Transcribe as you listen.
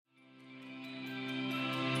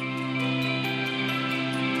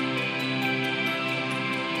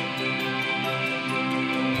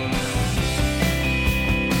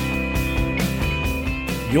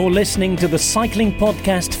You're listening to the cycling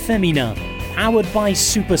podcast Féminin, powered by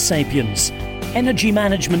Super Sapiens, energy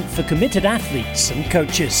management for committed athletes and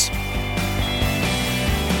coaches.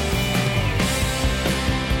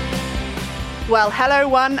 Well, hello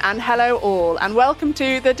one and hello all, and welcome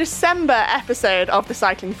to the December episode of the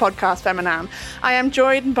cycling podcast Féminin. I am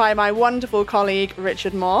joined by my wonderful colleague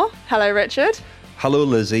Richard Moore. Hello, Richard. Hello,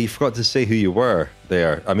 Lizzie. You forgot to say who you were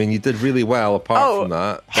there. I mean, you did really well apart from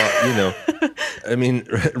that. But, you know, I mean,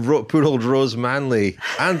 poor old Rose Manley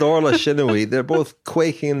and Orla Shinaway, they're both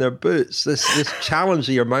quaking in their boots. This challenge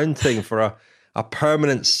that you're mounting for a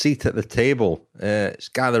permanent seat at the table, it's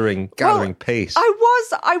gathering pace.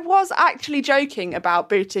 I was actually joking about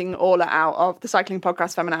booting Orla out of the cycling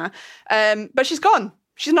podcast Féminin, but she's gone.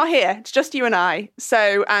 She's not here. It's just you and I.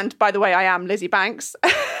 So, and by the way, I am Lizzie Banks.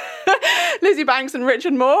 Lizzie Banks and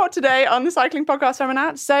Richard Moore today on the Cycling Podcast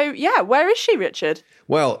Féminin. So, yeah, where is she, Richard?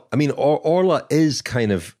 Well, I mean, Orla is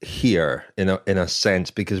kind of here in a sense,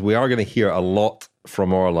 because we are going to hear a lot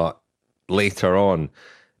from Orla later on.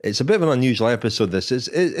 It's a bit of an unusual episode, this.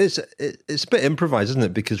 It's a bit improvised, isn't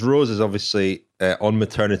it? Because Rose is obviously on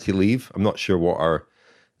maternity leave. I'm not sure what our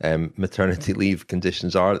maternity leave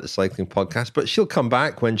conditions are at the Cycling Podcast, but she'll come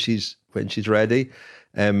back when she's ready.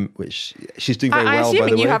 Which she's doing very well, by the way. I'm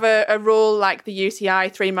assuming you have a rule like the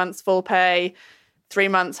UCI, 3 months full pay, 3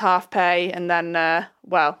 months half pay, and then,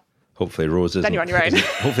 hopefully Rose isn't. Then you're on your own.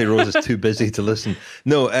 Hopefully Rose is too busy to listen.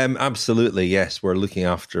 No, absolutely, yes. We're looking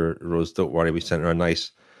after Rose. Don't worry. We sent her a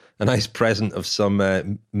nice present of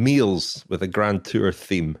some meals with a Grand Tour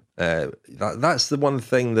theme. That's the one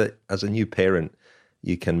thing that, as a new parent,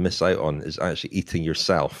 you can miss out on, is actually eating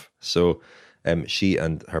yourself. So she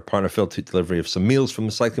and her partner Phil took delivery of some meals from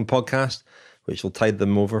the Cycling Podcast, which will tide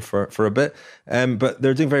them over for a bit. But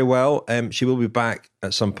they're doing very well. She will be back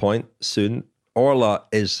at some point soon. Orla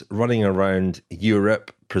is running around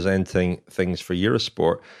Europe presenting things for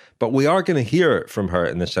Eurosport. But we are going to hear from her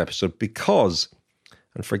in this episode because,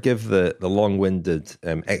 and forgive the long-winded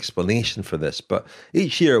explanation for this, but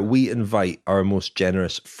each year we invite our most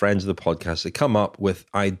generous friends of the podcast to come up with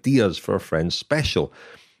ideas for a Friends Special.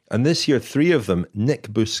 And this year, three of them, Nick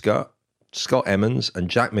Busca, Scott Emmons, and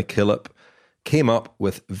Jack McKillop, came up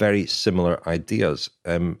with very similar ideas.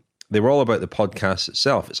 They were all about the podcast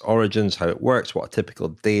itself, its origins, how it works, what a typical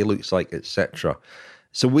day looks like, etc.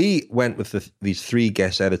 So we went with these three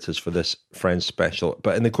guest editors for this Friends Special.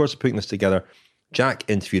 But in the course of putting this together, Jack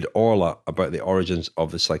interviewed Orla about the origins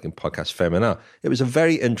of the Cycling Podcast Féminin. It was a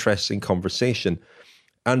very interesting conversation.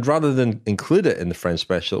 And rather than include it in the Friends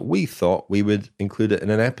Special, we thought we would include it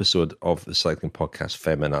in an episode of the Cycling Podcast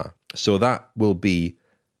Féminin. So that will be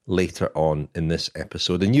later on in this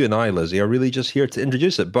episode. And you and I, Lizzie, are really just here to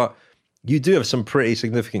introduce it. But you do have some pretty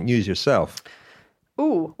significant news yourself.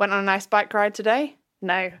 Ooh, went on a nice bike ride today?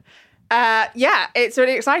 No. Yeah, it's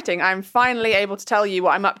really exciting. I'm finally able to tell you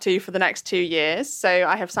what I'm up to for the next 2 years. So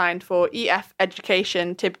I have signed for EF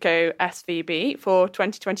Education Tibco SVB for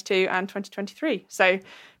 2022 and 2023. So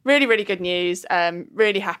really, really good news.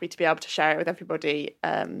 Really happy to be able to share it with everybody.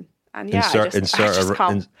 And yeah,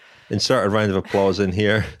 insert a round of applause in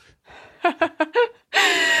here.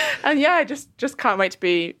 And yeah, I just can't wait to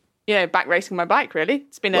be back racing my bike, really.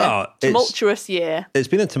 It's been a tumultuous year. It's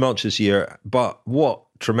been a tumultuous year, but what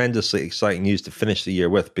tremendously exciting news to finish the year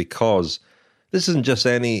with, because this isn't just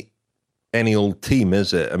any old team,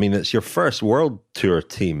 is it? I mean, it's your first World Tour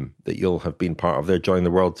team that you'll have been part of. They're joining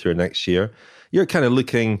the World Tour next year. You're kind of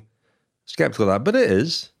looking skeptical of that, but it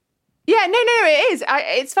is. Yeah, no, it is.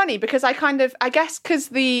 It's funny because I guess because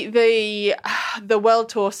the World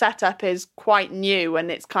Tour setup is quite new,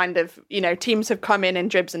 and it's kind of, teams have come in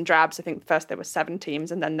dribs and drabs. I think first there were 7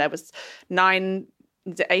 teams, and then there was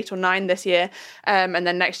 8 or 9 this year, and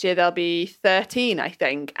then next year there'll be 13, I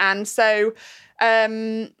think. And so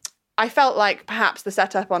I felt like perhaps the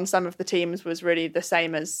setup on some of the teams was really the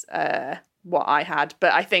same as what I had.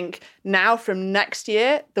 But I think now from next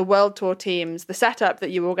year, the World Tour teams, the setup that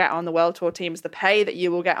you will get on the World Tour teams, the pay that you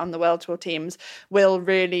will get on the World Tour teams will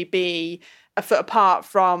really be a foot apart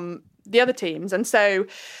from the other teams. And so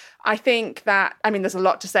I think that, there's a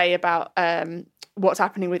lot to say about what's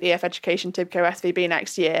happening with EF Education Tibco SVB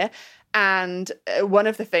next year. And one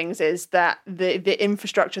of the things is that the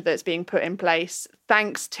infrastructure that's being put in place,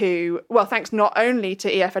 thanks not only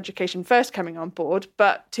to EF Education first coming on board,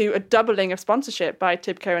 but to a doubling of sponsorship by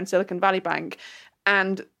Tibco and Silicon Valley Bank.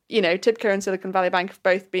 And, Tibco and Silicon Valley Bank have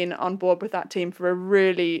both been on board with that team for a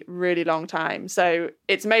really, really long time. So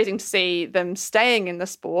it's amazing to see them staying in the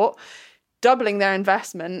sport, doubling their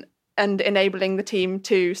investment and enabling the team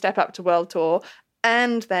to step up to World Tour,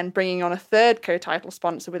 and then bringing on a third co-title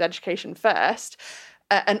sponsor with Education First.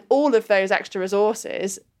 And all of those extra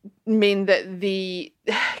resources mean that the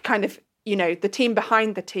kind of, the team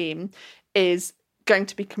behind the team is going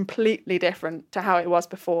to be completely different to how it was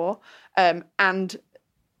before. And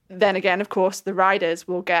then again, of course, the riders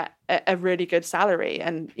will get a really good salary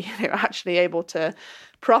and actually able to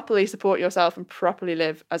properly support yourself and properly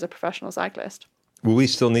live as a professional cyclist. Will we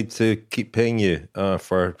still need to keep paying you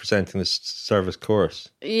for presenting this service course?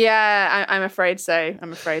 Yeah, I'm afraid so.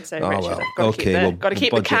 Richard. Well, Got to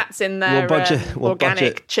keep the cats in their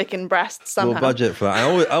organic chicken breasts somehow. We'll budget for that.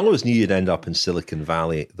 I always knew you'd end up in Silicon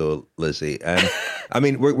Valley, though, Lizzie. I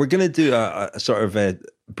mean, we're going to do a sort of a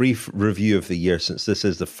brief review of the year, since this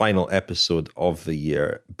is the final episode of the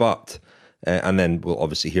year. But and then we'll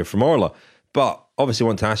obviously hear from Orla. But obviously, I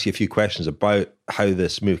want to ask you a few questions about how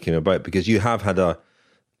this move came about, because you have had a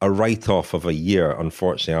write-off of a year,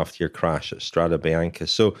 unfortunately, after your crash at Strada Bianca.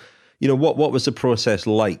 So, what was the process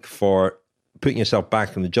like for putting yourself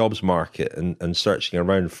back in the jobs market and searching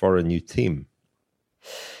around for a new team?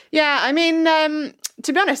 Yeah, I mean,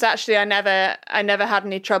 to be honest, actually, I never had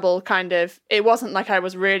any trouble. It wasn't like I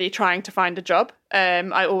was really trying to find a job.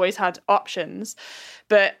 I always had options,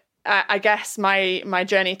 but I guess my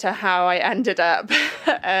journey to how I ended up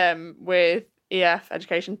with EF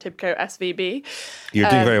Education Tibco SVB. You're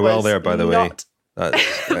doing very well there, by the way.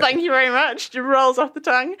 Thank you very much. It rolls off the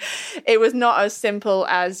tongue. It was not as simple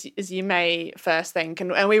as you may first think.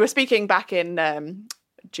 And we were speaking back in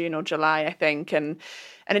June or July, I think, and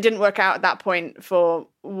it didn't work out at that point for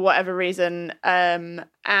whatever reason.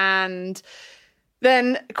 And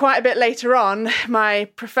then quite a bit later on, my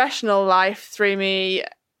professional life threw me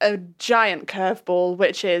a giant curveball,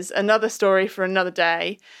 which is another story for another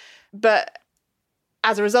day. But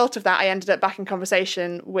as a result of that, I ended up back in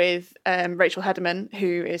conversation with Rachel Hederman,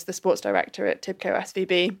 who is the sports director at Tibco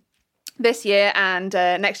SVB this year. And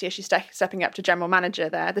next year, she's stepping up to general manager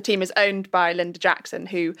there. The team is owned by Linda Jackson,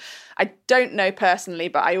 who I don't know personally,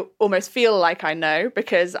 but I almost feel like I know,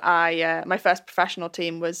 because my first professional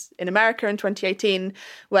team was in America in 2018,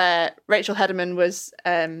 where Rachel Hederman was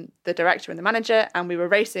the director and the manager, and we were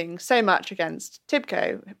racing so much against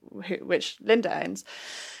Tibco, which Linda owns.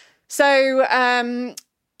 So, that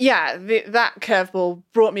curveball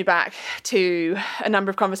brought me back to a number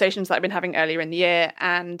of conversations that I've been having earlier in the year.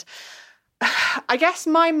 And I guess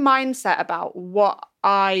my mindset about what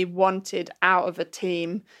I wanted out of a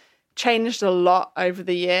team changed a lot over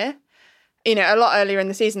the year. A lot earlier in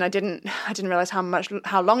the season, I didn't realize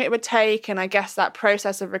how long it would take. And I guess that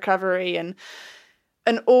process of recovery and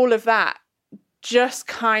all of that just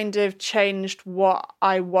kind of changed what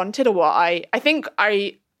I wanted, or what I think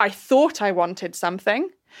I thought I wanted something,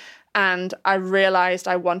 and I realized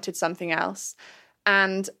I wanted something else.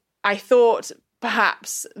 And I thought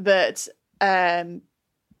perhaps that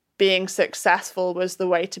being successful was the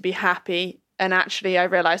way to be happy. And actually, I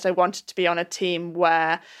realized I wanted to be on a team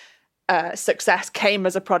where success came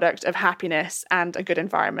as a product of happiness and a good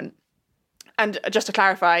environment. And just to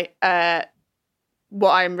clarify,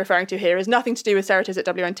 what I'm referring to here is nothing to do with Cerators at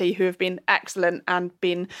WNT, who have been excellent and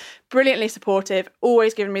been brilliantly supportive,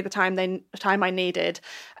 always given me the time I needed.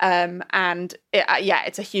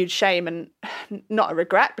 It's a huge shame, and not a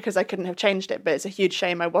regret, because I couldn't have changed it, but it's a huge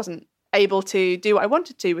shame I wasn't able to do what I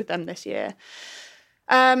wanted to with them this year.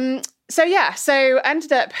 So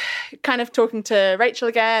ended up kind of talking to Rachel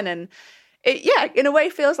again, and it, in a way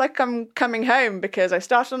feels like I'm coming home, because I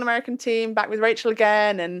started on an American team back with Rachel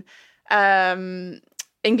again, and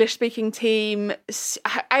English-speaking team.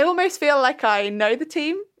 I almost feel like I know the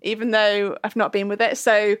team, even though I've not been with it.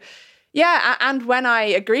 So, and when I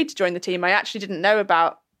agreed to join the team, I actually didn't know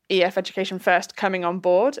about EF Education First coming on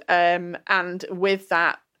board. And with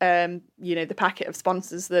that, the packet of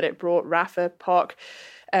sponsors that it brought, Rafa, POC,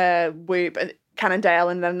 Whoop, Cannondale,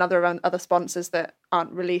 and then other sponsors that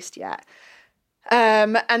aren't released yet.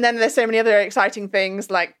 And then there's so many other exciting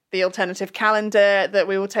things, like the alternative calendar that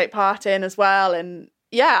we will take part in as well. And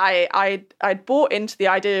I'd bought into the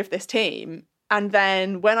idea of this team. And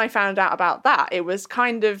then when I found out about that, it was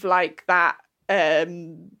kind of like that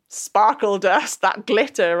sparkle dust, that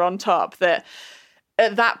glitter on top, that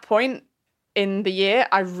at that point in the year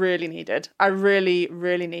I really needed. I really,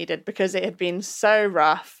 really needed, because it had been so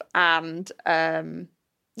rough and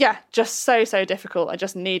just so difficult. I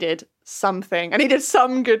just needed something. I needed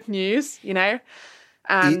some good news,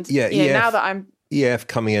 And now that I'm EF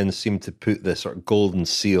coming in seemed to put this sort of golden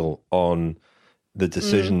seal on the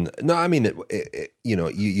decision. No, I mean,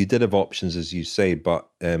 you did have options, as you say, but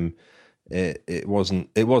it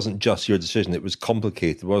wasn't just your decision. It was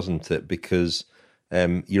complicated, wasn't it? Because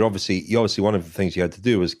you obviously one of the things you had to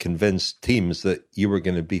do was convince teams that you were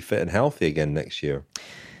going to be fit and healthy again next year.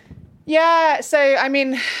 Yeah. So, I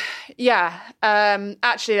mean, yeah.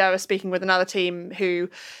 Actually, I was speaking with another team who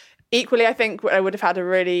equally, I think I would have had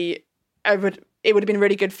it would have been a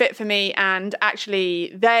really good fit for me. And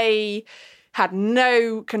actually, they had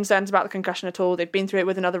no concerns about the concussion at all. They'd been through it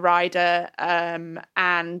with another rider,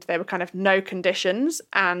 and there were kind of no conditions.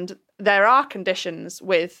 And there are conditions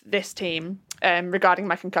with this team regarding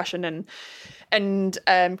my concussion and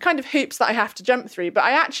kind of hoops that I have to jump through. But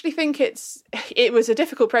I actually think it was a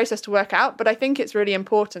difficult process to work out, but I think it's really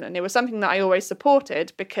important. And it was something that I always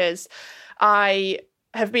supported because I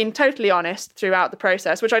have been totally honest throughout the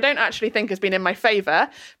process, which I don't actually think has been in my favour,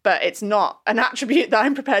 but it's not an attribute that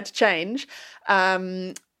I'm prepared to change.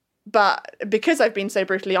 But because I've been so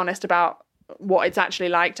brutally honest about what it's actually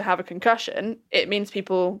like to have a concussion, it means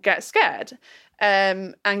people get scared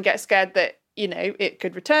and get scared that, it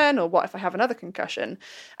could return, or what if I have another concussion?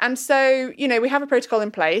 And so, we have a protocol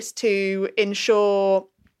in place to ensure,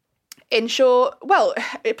 well,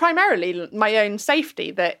 primarily my own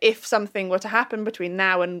safety, that if something were to happen between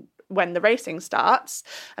now and when the racing starts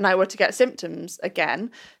and I were to get symptoms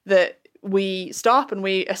again, that we stop and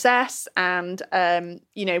we assess and,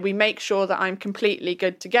 we make sure that I'm completely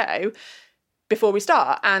good to go before we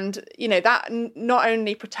start. And, that not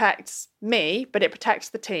only protects me, but it protects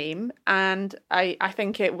the team. And I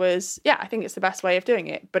think I think it's the best way of doing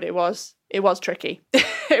it. But it was tricky.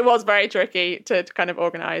 It was very tricky to kind of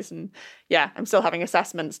organise. And yeah, I'm still having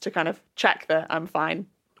assessments to kind of check that I'm fine.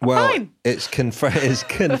 Fine. It's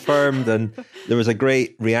confirmed. And there was a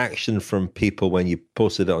great reaction from people when you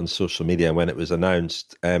posted it on social media when it was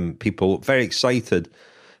announced. People very excited.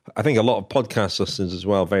 I think a lot of podcast listeners as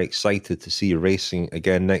well, very excited to see you racing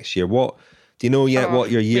again next year. What do you know yet? What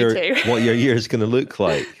your year is going to look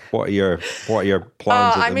like? What are your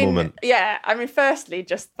plans at the moment? Yeah, firstly,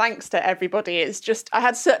 just thanks to everybody. It's just I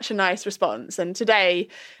had such a nice response, and today,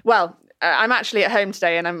 I'm actually at home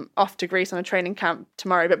today and I'm off to Greece on a training camp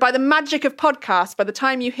tomorrow. But by the magic of podcasts, by the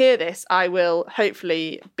time you hear this, I will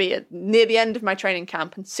hopefully be near the end of my training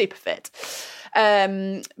camp and super fit.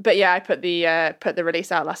 But yeah, I put the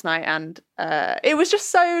release out last night, and it was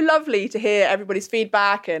just so lovely to hear everybody's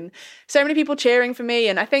feedback and so many people cheering for me.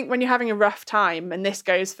 And I think when you're having a rough time, and this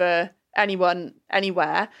goes for anyone,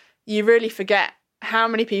 anywhere, you really forget how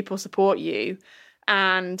many people support you,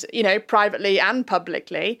 and, privately and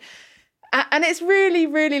publicly. And it's really,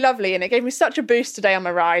 really lovely. And it gave me such a boost today on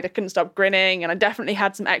my ride. I couldn't stop grinning, and I definitely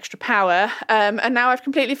had some extra power. And now I've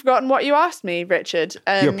completely forgotten what you asked me, Richard.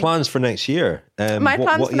 Your plans for next year. My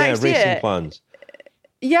plans for next year. Racing plans.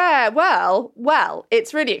 Yeah, well,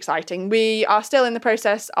 it's really exciting. We are still in the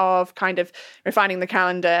process of kind of refining the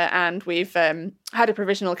calendar, and we've had a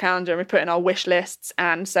provisional calendar and we put in our wish lists.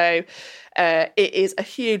 And so it is a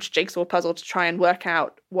huge jigsaw puzzle to try and work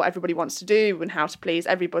out what everybody wants to do and how to please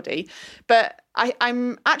everybody. But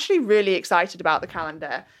I'm actually really excited about the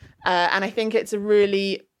calendar, and I think it's a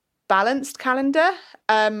really balanced calendar.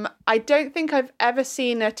 I don't think I've ever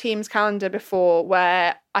seen a team's calendar before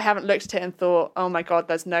where I haven't looked at it and thought, oh my God,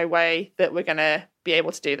 there's no way that we're going to be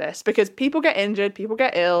able to do this, because people get injured, people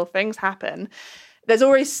get ill, things happen. There's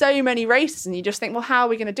always so many races, and you just think, well, how are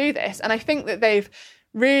we going to do this? And I think that they've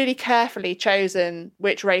really carefully chosen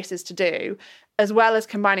which races to do, as well as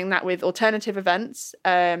combining that with alternative events,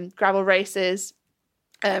 gravel races,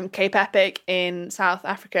 Cape Epic in South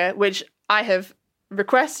Africa, which I have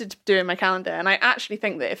requested to do in my calendar. And I actually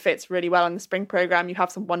think that it fits really well in the spring program. You have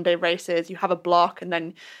some one-day races, you have a block, and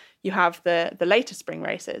then you have the later spring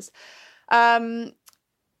races.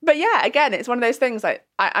 But yeah, again, it's one of those things, like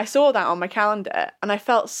I saw that on my calendar and I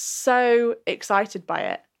felt so excited by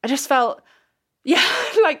it. I just felt,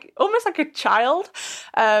 like almost like a child.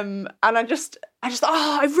 And I just,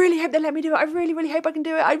 I really hope they let me do it. I really, really hope I can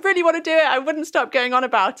do it. I really want to do it. I wouldn't stop going on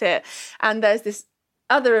about it. And there's this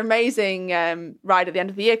other amazing ride at the end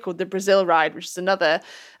of the year called the Brazil Ride, which is another,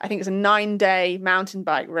 I think it's a 9-day mountain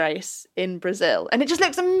bike race in Brazil. And it just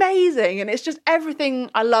looks amazing. And it's just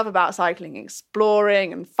everything I love about cycling,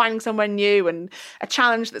 exploring and finding somewhere new and a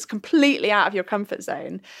challenge that's completely out of your comfort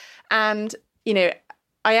zone. And,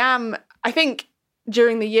 I think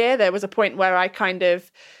during the year, there was a point where I kind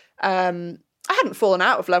of, I hadn't fallen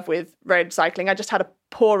out of love with road cycling. I just had a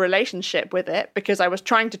poor relationship with it because I was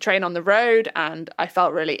trying to train on the road and I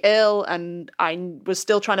felt really ill, and I was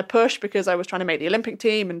still trying to push because I was trying to make the Olympic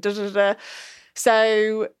team and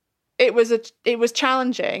So it was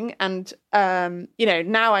challenging, and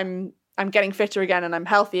now I'm getting fitter again and I'm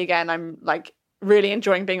healthy again. I'm like really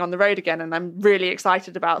enjoying being on the road again. And I'm really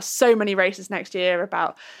excited about so many races next year,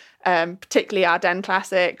 about particularly Ardennes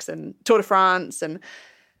Classics and Tour de France and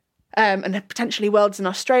potentially Worlds in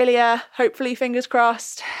Australia, hopefully, fingers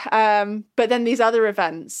crossed. But then these other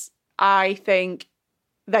events, I think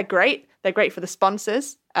they're great. They're great for the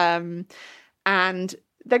sponsors, and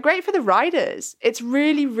they're great for the riders. It's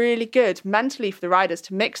really, really good mentally for the riders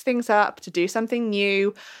to mix things up, to do something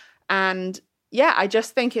new. And yeah, I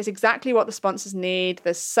just think it's exactly what the sponsors need.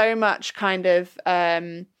 There's so much kind of,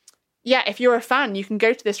 if you're a fan, you can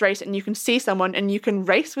go to this race and you can see someone and you can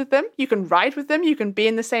race with them. You can ride with them. You can be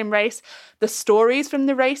in the same race. The stories from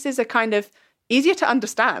the races are kind of easier to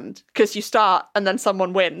understand because you start and then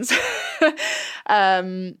someone wins.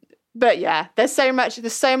 But yeah, there's so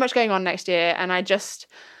much going on next year, and I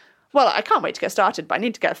can't wait to get started, but I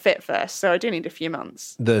need to get fit first, so I do need a few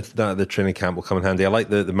months. The training camp will come in handy. I like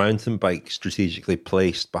the mountain bike strategically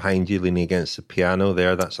placed behind you, leaning against the piano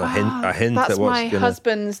there. That's a hint that's at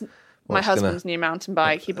what's my husband's new mountain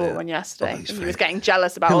bike. He bought one yesterday, and he was getting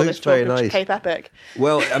jealous about all this talk of Cape Epic.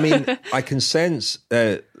 Well, I mean, I can sense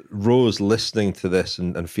Rose listening to this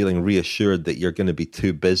and feeling reassured that you're going to be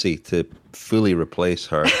too busy to fully replace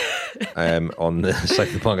her on the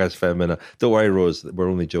Cycling Podcast Féminin. Don't worry, Rose, we're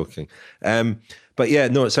only joking. But yeah,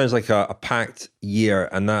 no, it sounds like a packed year,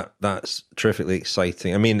 and that's terrifically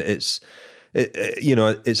exciting. I mean, it's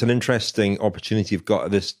an interesting opportunity you've got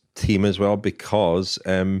at this team as well, because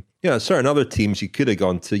certain other teams you could have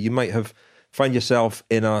gone to, you might have find yourself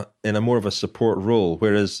in a more of a support role.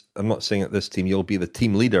 Whereas I'm not saying at this team you'll be the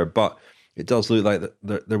team leader, but it does look like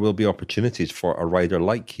that there will be opportunities for a rider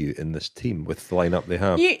like you in this team with the lineup they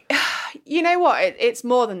have. You know what? It's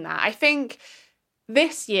more than that. I think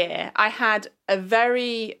this year I had a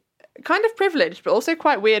very kind of privileged, but also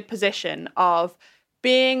quite weird position of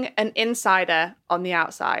being an insider on the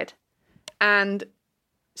outside. And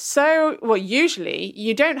so, usually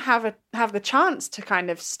you don't have the chance to kind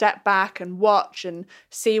of step back and watch and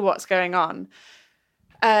see what's going on.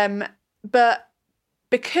 But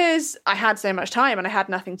because I had so much time and I had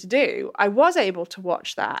nothing to do, I was able to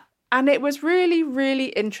watch that. And it was really, really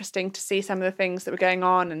interesting to see some of the things that were going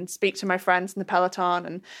on and speak to my friends in the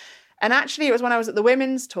peloton. And actually, it was when I was at the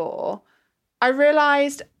women's tour, I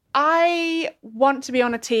realised I want to be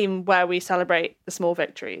on a team where we celebrate the small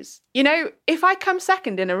victories. You know, if I come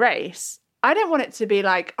second in a race, I don't want it to be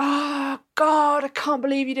like, oh, God, I can't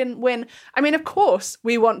believe you didn't win. I mean, of course,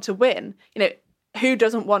 we want to win. You know, who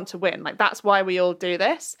doesn't want to win? Like, that's why we all do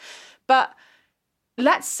this. But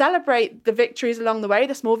let's celebrate the victories along the way,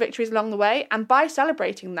 the small victories along the way. And by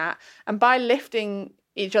celebrating that and by lifting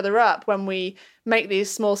each other up when we make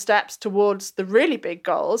these small steps towards the really big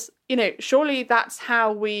goals, you know, surely that's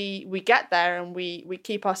how we get there and we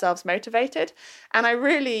keep ourselves motivated. And I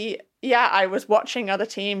really, I was watching other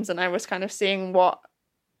teams and I was kind of seeing what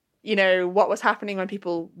was happening when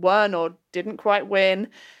people won or didn't quite win.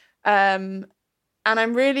 And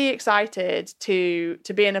I'm really excited to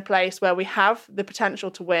be in a place where we have the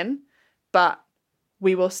potential to win, but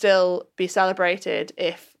we will still be celebrated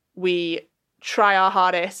if we try our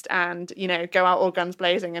hardest and, you know, go out all guns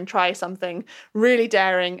blazing and try something really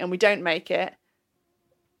daring and we don't make it.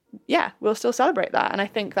 Yeah, we'll still celebrate that. And I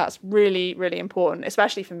think that's really, really important,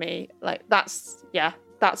 especially for me. Like that's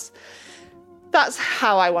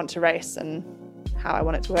how I want to race and how I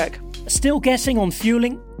want it to work. Still guessing on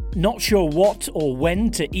fueling? Not sure what or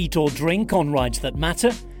when to eat or drink on rides that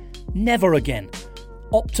matter? Never again.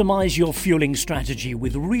 Optimize your fueling strategy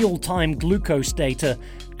with real-time glucose data,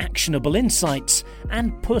 actionable insights,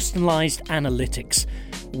 and personalized analytics.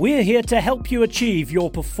 We're here to help you achieve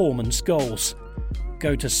your performance goals.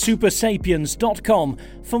 Go to supersapiens.com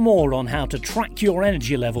for more on how to track your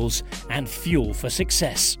energy levels and fuel for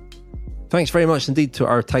success. Thanks very much indeed to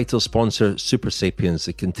our title sponsor, Super Sapiens,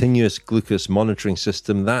 the continuous glucose monitoring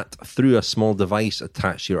system that, through a small device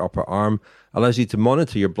attached to your upper arm, allows you to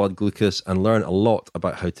monitor your blood glucose and learn a lot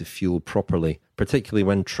about how to fuel properly, particularly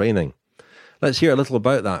when training. Let's hear a little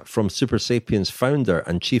about that from Super Sapiens founder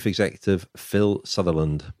and chief executive, Phil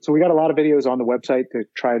Sutherland. So we got a lot of videos on the website to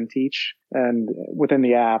try and teach and within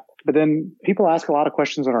the app. But then people ask a lot of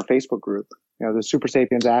questions on our Facebook group, the Super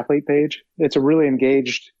Sapiens athlete page. It's a really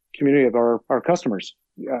engaged community of our customers.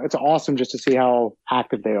 It's awesome just to see how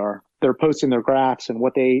active they are. They're posting their graphs and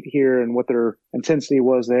what they ate here and what their intensity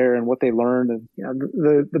was there and what they learned. And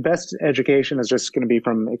the best education is just going to be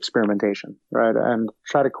from experimentation, right? And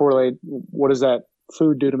try to correlate, what does that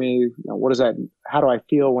food do to me? How do I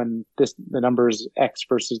feel when the number is X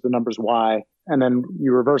versus the number is Y? And then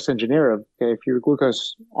you reverse engineer it. Okay, if your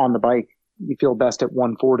glucose on the bike you feel best at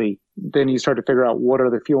 140. Then you start to figure out what are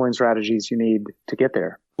the fueling strategies you need to get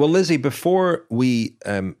there. Well, Lizzie, before we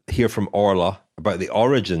hear from Orla about the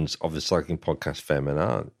origins of the cycling podcast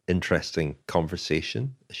Féminin, interesting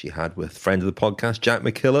conversation she had with friend of the podcast, Jack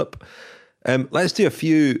McKillop. Let's do a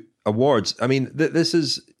few awards. I mean, this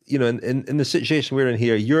is, you know, in the situation we're in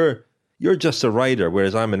here, you're just a rider,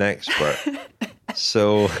 whereas I'm an expert.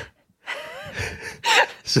 so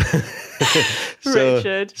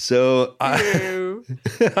Richard. So I've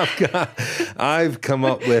come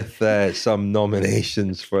up with some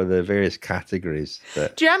nominations for the various categories.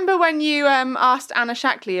 Do you remember when you asked Anna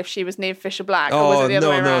Shackley if she was Neve Fisher-Black? Or was it the other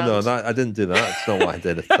way around? No, I didn't do that. That's not what I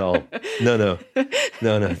did at all. No,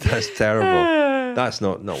 that's terrible. That's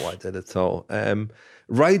not what I did at all.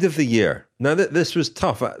 Ride of the year. Now, this was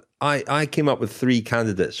tough. I came up with 3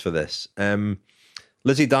 candidates for this.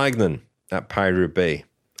 Lizzie Deignan at Paris-Roubaix.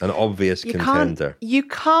 An obvious contender. You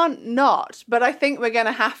can't not, but I think we're going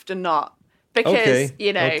to have to not because,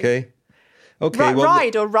 you know. Okay.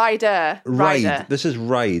 Ride or rider? Ride. This is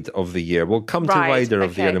Ride of the Year. We'll come to Rider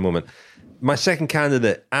of the Year in a moment. My second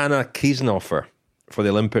candidate, Anna Kiesenhofer for the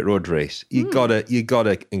Olympic road race. You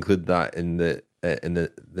gotta include that in the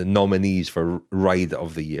nominees for Ride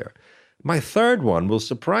of the Year. My third one will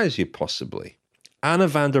surprise you possibly. Anna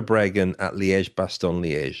van der Breggen at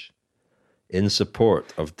Liège-Bastogne-Liège. In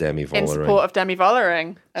support of Demi Vollering. In support of Demi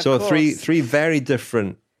Vollering. So three very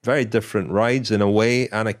different rides in a way.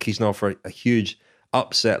 Anna Kiesenhofer, a huge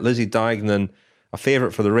upset. Lizzie Deignan, a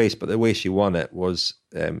favourite for the race, but the way she won it was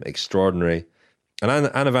extraordinary. And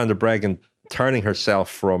Anna van der Breggen turning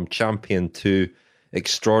herself from champion to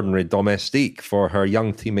extraordinary domestique for her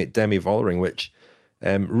young teammate Demi Vollering, which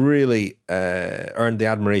really earned the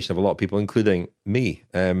admiration of a lot of people, including me.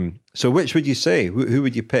 So which would you say? Who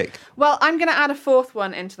would you pick? Well, I'm going to add a fourth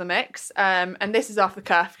one into the mix. And this is off the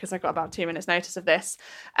cuff because I got about 2 minutes notice of this.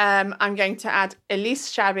 I'm going to add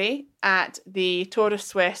Elise Chabbey at the Tour de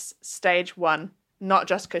Suisse Stage 1, not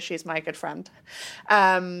just because she's my good friend.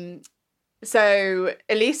 So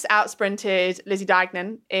Elise outsprinted Lizzie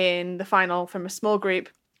Deignan in the final from a small group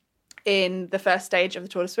in the first stage of the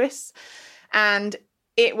Tour de Suisse. And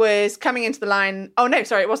it was coming into the line. Oh, no,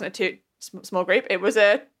 sorry, it wasn't a small group. It was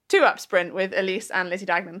a 2-up sprint with Elise and Lizzie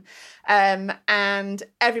Deignan. And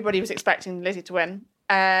everybody was expecting Lizzie to win.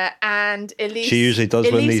 And Elise... She usually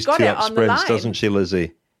does win these 2-up sprints, doesn't she,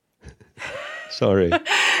 Lizzie? Sorry.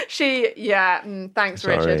 Thanks,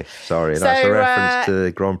 Richard. Sorry. That's a reference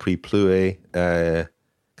to Grand Prix Plouay a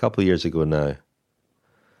couple of years ago now.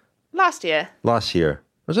 Last year.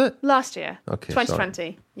 Was it? Last year. Okay.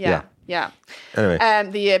 2020. Yeah. Anyway.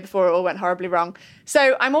 The year before it all went horribly wrong.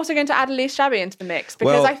 So I'm also going to add Elise Chabbey into the mix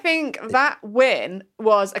because I think that win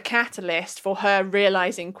was a catalyst for her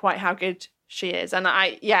realising quite how good she is. And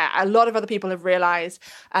a lot of other people have realised.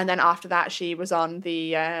 And then after that, she was on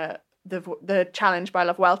the Challenge by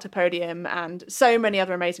Love Welter podium and so many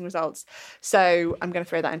other amazing results. So I'm going to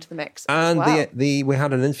throw that into the mix. And as well. we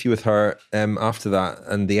had an interview with her after that,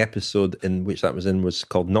 and the episode in which that was in was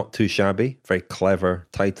called Not Too Shabby. Very clever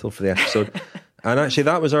title for the episode. And actually,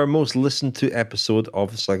 that was our most listened to episode of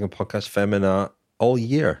the cycling podcast Féminin all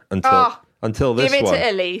year until this one. Give it to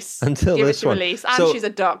Elise. Give it to Elise. And so she's a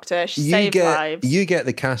doctor. She saved lives. You get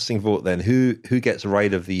the casting vote then. Who gets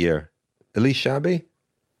Ride of the Year? Elise Chabbey?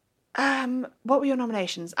 What were your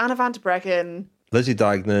nominations? Anna van der Breggen, Lizzie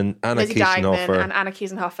Deignan, Anna Kiesenhofer. and Anna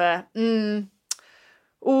Kiesenhofer.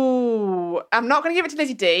 Ooh, I'm not going to give it to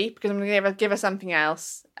Lizzie D because I'm going to give her something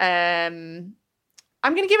else. I'm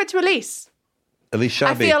going to give it to Elise. Elise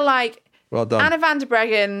Chabbey. I feel like well done. Anna van der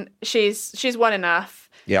Breggen, she's won enough.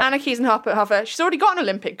 Yep. Anna Kiesenhofer, she's already got an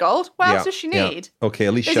Olympic gold. What else does she need? Okay,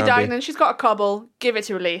 Elise Lizzie Chabbey. Deignan, she's got a cobble. Give it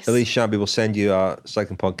to Elise. Elise Chabbey will send you a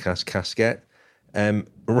cycling podcast casket.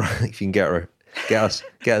 If you can get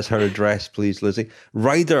us her address, please, Lizzie.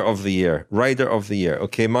 Rider of the Year.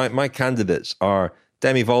 Okay, my candidates are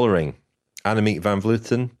Demi Vollering, Annemiek van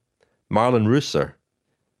Vleuten, Marlon Reusser,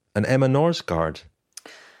 and Emma Norsgaard.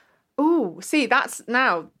 Ooh, see,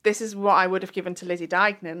 this is what I would have given to Lizzie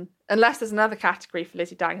Deignan, unless there's another category for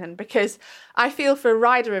Lizzie Deignan, because I feel for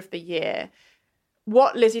Rider of the Year,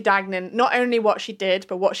 what Lizzie Deignan, not only what she did,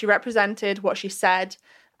 but what she represented, what she said,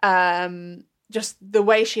 just the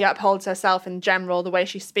way she upholds herself in general, the way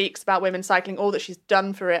she speaks about women's cycling, all that she's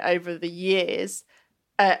done for it over the years,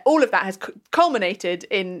 all of that has culminated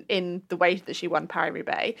in the way that she won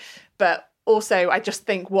Paris-Roubaix. But also, I just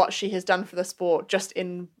think what she has done for the sport just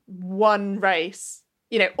in one race,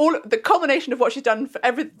 all the culmination of what she's done for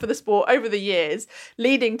the sport over the years,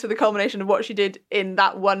 leading to the culmination of what she did in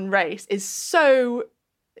that one race is so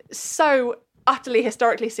utterly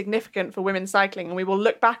historically significant for women's cycling, and we will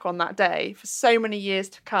look back on that day for so many years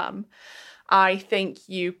to come. I think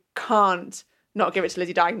you can't not give it to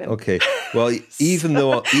Lizzie Deignan. Okay. Well, even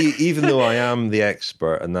though I am the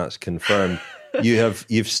expert and that's confirmed, you've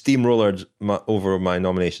steamrollered over my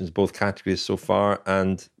nominations, both categories so far,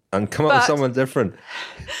 and come up with someone different.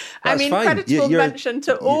 I mean, fine. creditable mention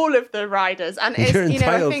to all of the riders, and you're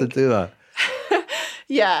entitled to do that.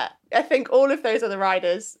 Yeah, I think all of those other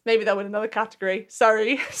riders, maybe they'll win another category.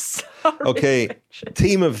 Sorry. Okay, Richard.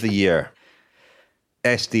 Team of the Year,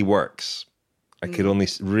 SD Works. I could only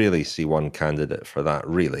really see one candidate for that,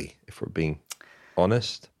 really, if we're being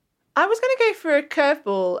honest. I was going to go for a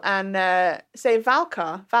curveball and say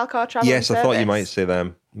Valcar Travel. Yes, I thought you might say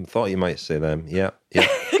them. Yeah.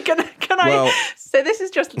 Can I say this is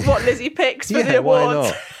just what Lizzie picks for the awards? Why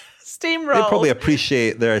not? Steamroll. They probably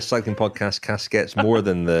appreciate their cycling podcast casquettes more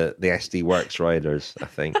than the SD Works riders, I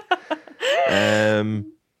think.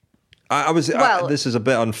 This is a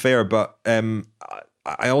bit unfair, but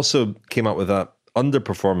I also came up with a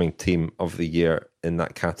underperforming team of the year in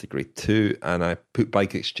that category too, and I put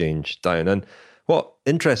Bike Exchange down. And what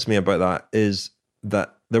interests me about that is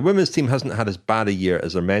that their women's team hasn't had as bad a year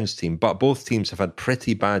as their men's team, but both teams have had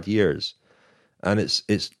pretty bad years. And it's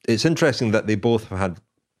interesting that they both have had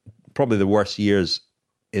probably the worst years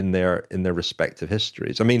in their respective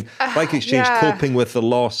histories. I mean, Bike Exchange coping with the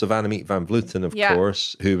loss of Annemiek van Vleuten, of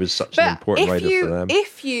course, who was such an important rider for them.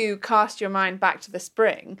 If you cast your mind back to the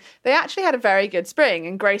spring, they actually had a very good spring,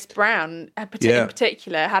 and Grace Brown in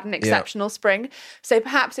particular had an exceptional spring. So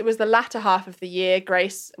perhaps it was the latter half of the year.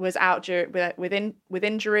 Grace was out with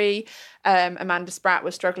injury. Amanda Spratt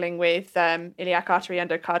was struggling with iliac artery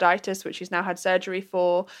endocarditis, which she's now had surgery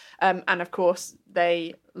for. And of course,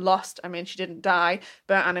 they lost. I mean, she didn't die,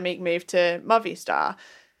 but Annemiek moved to Movistar.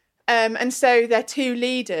 And so their two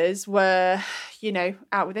leaders were,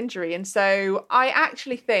 out with injury. And so I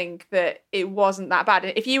actually think that it wasn't that bad.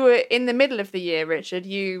 If you were in the middle of the year, Richard,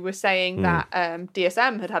 you were saying that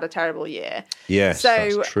DSM had a terrible year. Yes,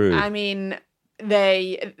 that's true. I mean,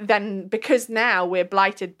 because now we're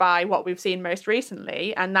blighted by what we've seen most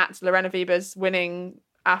recently, and that's Lorena Wiebes winning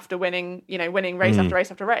after winning race after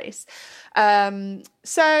race after race.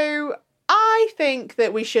 So I think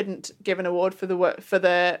that we shouldn't give an award for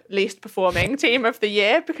the least performing team of the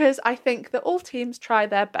year, because I think that all teams try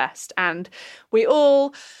their best and we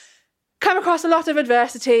all come across a lot of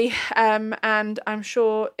adversity, and I'm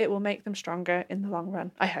sure it will make them stronger in the long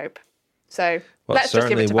run, I hope. So let's just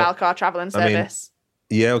give it to Valcar Travel and Service.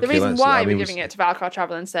 The reason why we're giving it to Valcar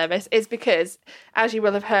Travel and Service is because, as you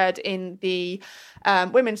will have heard in the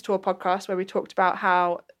Women's Tour podcast, where we talked about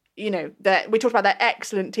how, we talked about their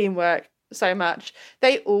excellent teamwork so much,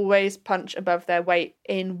 they always punch above their weight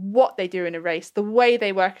in what they do in a race, the way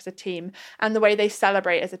they work as a team, and the way they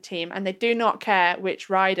celebrate as a team. And they do not care which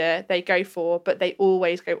rider they go for, but they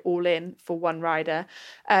always go all in for one rider.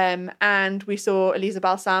 And we saw Elisa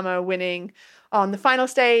Balsamo winning on the final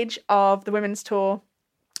stage of the Women's Tour.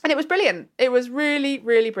 And it was brilliant. It was really,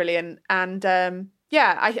 really brilliant. And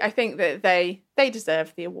I think that they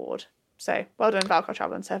deserve the award. So well done, Valcar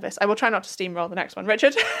Travel and Service. I will try not to steamroll the next one,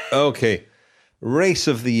 Richard. Okay. Race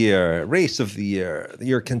of the year.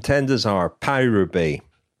 Your contenders are Paris-Roubaix,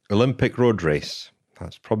 Olympic road race.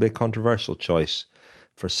 That's probably a controversial choice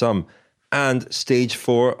for some. And stage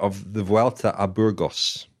 4 of the Vuelta a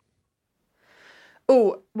Burgos.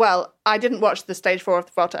 Oh, well, I didn't watch the stage 4 of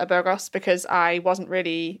the Vuelta a Burgos because I wasn't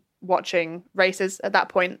really watching races at that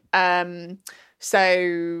point.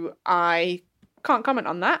 So I can't comment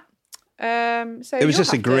on that. It was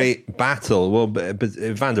just a great battle. Well, but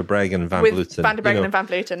Van der Breggen and Van Vleuten. Van der Breggen and Van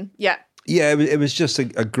Vleuten, yeah. Yeah, it was just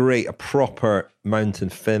a proper mountain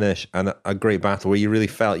finish and a great battle where you really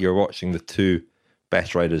felt you were watching the two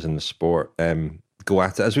best riders in the sport go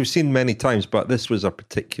at it, as we've seen many times. But this was a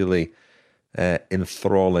particularly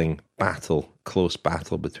enthralling close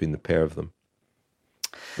battle between the pair of them,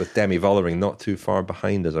 with Demi Vollering not too far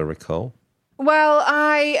behind, as I recall. Well,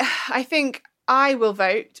 I think I will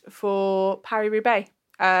vote for Paris-Roubaix.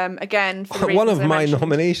 Again, for the reasons one of I my mentioned.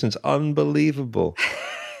 Nominations. Unbelievable.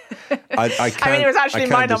 I mean, it was actually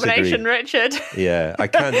my nomination, Richard. Yeah, I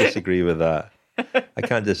can't disagree with that.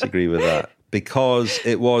 Because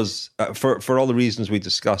it was, for all the reasons we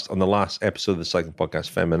discussed on the last episode of the cycling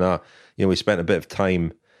podcast, Féminin, we spent a bit of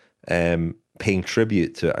time paying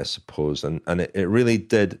tribute to it, I suppose. And it really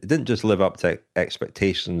did. It didn't just live up to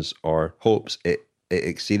expectations or hopes. It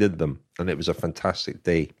exceeded them. And it was a fantastic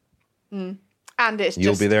day. And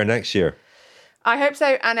You'll be there next year. I hope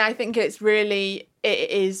so. And I think it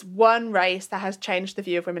is one race that has changed the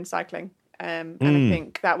view of women's cycling. And I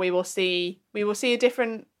think that we will see a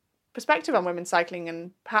different perspective on women's cycling,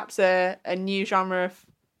 and perhaps a new genre of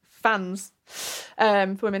fans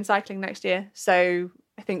for women's cycling next year. So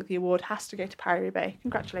I think the award has to go to Paris-Roubaix.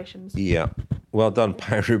 Congratulations. Yeah. Well done,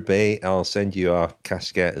 Paris-Roubaix. I'll send you a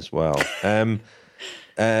casquette as well.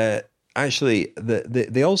 Actually,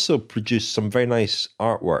 they also produced some very nice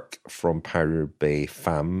artwork from Paris-Roubaix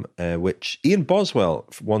Femme, which Ian Boswell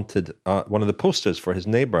wanted one of the posters for his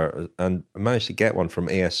neighbour, and I managed to get one from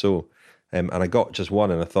ASO. And I got just one,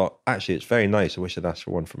 and I thought, actually, it's very nice. I wish I'd asked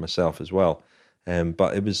for one for myself as well.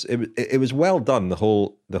 But it was well done, the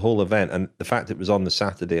whole event, and the fact it was on the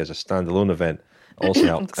Saturday as a standalone event also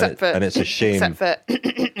helped. And it's a shame,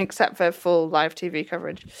 except for full live TV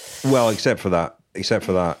coverage. Well, except for that.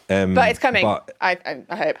 But it's coming. I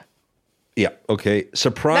hope. Yeah. Okay.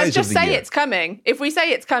 Surprise. Let's just of the say year. It's coming. If we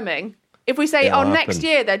say it's coming. If we say, It'll next happen.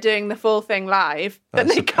 year they're doing the full thing live, then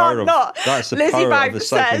That's they the power can't of- not. that's the Lizzie power of Banks the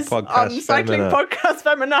Cycling says Podcast on Cycling Féminin. Podcast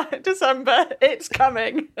Féminin in December, it's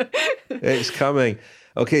coming. It's coming.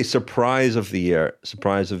 Okay, surprise of the year.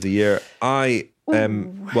 I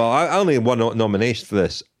only have one nomination for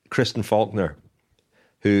this. Kristen Faulkner,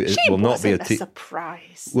 who will not be a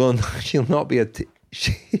surprise. Well, no, she'll not be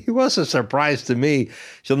she was a surprise to me.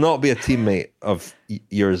 She'll not be a teammate of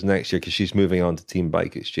yours next year because she's moving on to Team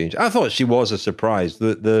Bike Exchange. I thought she was a surprise.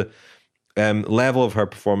 The level of her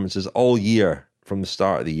performances all year from the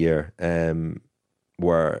start of the year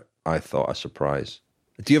were, I thought, a surprise.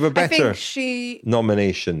 Do you have a better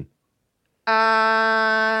nomination?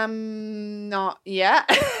 Not yet.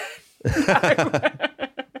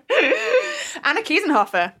 Anna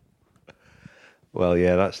Kiesenhofer. Well,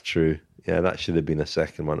 yeah, that's true. Yeah, that should have been a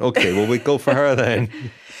second one. Okay, well, we go for her then.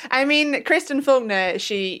 I mean, Kristen Faulkner,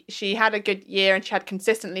 she had a good year and she had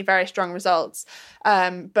consistently very strong results.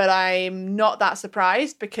 But I'm not that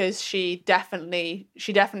surprised because she definitely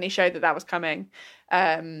showed that was coming.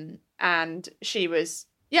 And she was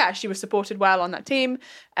supported well on that team.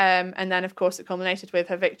 And then, of course, it culminated with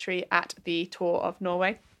her victory at the Tour of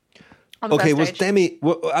Norway. Okay, was Demi...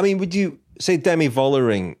 would you say Demi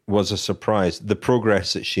Vollering was a surprise? The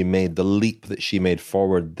progress that she made, the leap that she made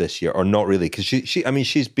forward this year, or not really? Because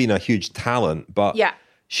she's been a huge talent, but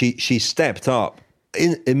she stepped up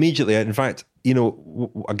immediately. In fact,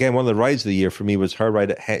 again, one of the rides of the year for me was her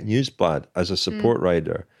ride at Het Nieuwsblad as a support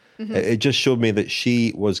rider. Mm-hmm. It just showed me that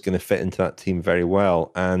she was going to fit into that team very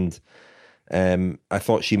well, and I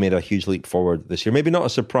thought she made a huge leap forward this year. Maybe not a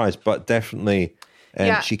surprise, but definitely.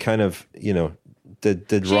 She kind of,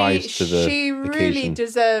 did rise to the She occasion. really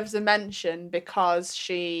deserves a mention because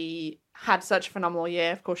she had such a phenomenal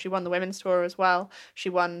year. Of course, she won the women's tour as well. She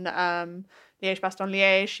won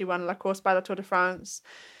Liège-Bastogne-Liège. She won La Course by la Tour de France.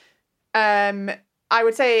 I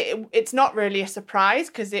would say it's not really a surprise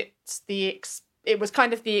because it was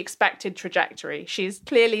kind of the expected trajectory. She's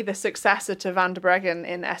clearly the successor to Van der Breggen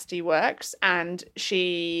in SD Works, and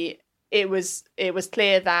it was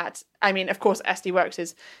clear that, I mean, of course, SD Works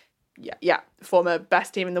is, former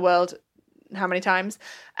best team in the world, how many times?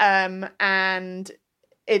 And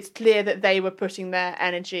it's clear that they were putting their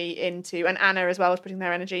energy into, and Anna as well was putting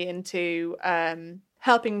their energy into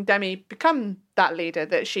helping Demi become that leader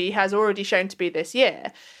that she has already shown to be this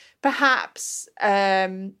year. Perhaps, I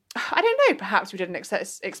don't know, perhaps we didn't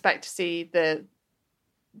expect to see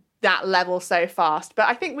that level so fast, but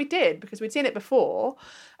I think we did because we'd seen it before.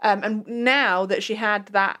 And now that she had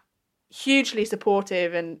that hugely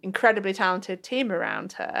supportive and incredibly talented team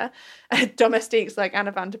around her, domestiques like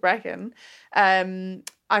Anna van der Breggen,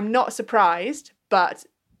 I'm not surprised, but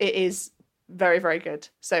it is very, very good.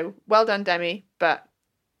 So well done, Demi, but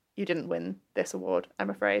you didn't win this award, I'm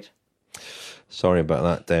afraid. Sorry about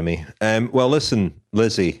that, Demi. Well, listen,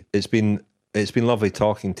 Lizzie, it's been lovely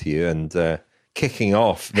talking to you and kicking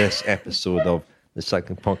off this episode of the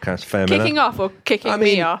Cycling Podcast Féminin. Kicking off or kicking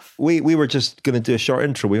me off? We were just going to do a short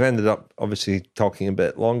intro. We've ended up obviously talking a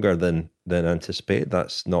bit longer than anticipated.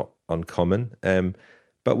 That's not uncommon.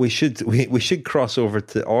 But we should cross over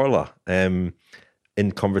to Orla in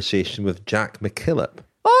conversation with Jack McKillop.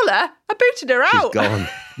 Orla? I booted her out. She's gone.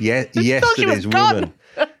 Yesterday's woman.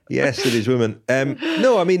 Yesterday's woman.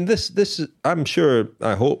 No, I mean this is, I'm sure,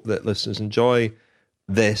 I hope that listeners enjoy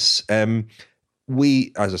this.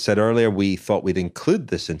 We, as I said earlier, we thought we'd include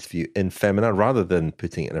this interview in Féminin rather than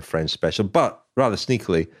putting it in a Friends special, but rather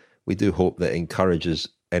sneakily, we do hope that it encourages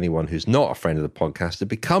anyone who's not a friend of the podcast to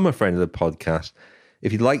become a friend of the podcast.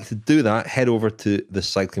 If you'd like to do that, head over to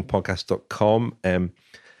thecyclingpodcast.com.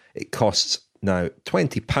 It costs now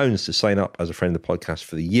 £20 to sign up as a friend of the podcast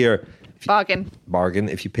for the year. Bargain. Bargain.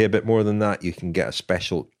 If you pay a bit more than that, you can get a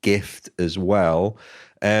special gift as well.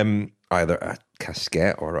 either a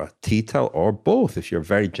casquette or a tea towel or both, if you're a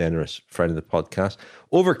very generous friend of the podcast.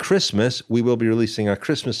 Over Christmas, we will be releasing a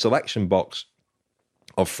Christmas selection box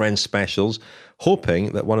of Friends specials,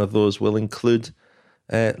 hoping that one of those will include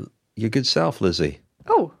your good self, Lizzie.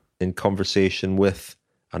 Oh. In conversation with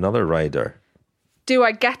another rider. Do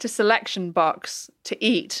I get a selection box to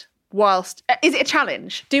eat whilst... Is it a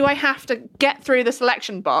challenge? Do I have to get through the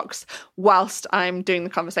selection box whilst I'm doing the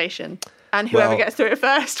conversation? And whoever gets through it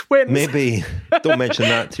first wins. Maybe don't mention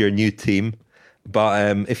that to your new team.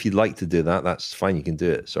 But if you'd like to do that, that's fine. You can do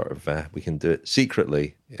it we can do it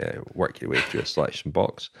secretly, work your way through a selection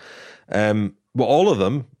box. Well, all of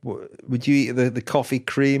them. Would you eat the coffee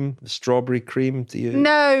cream, the strawberry cream? Do you?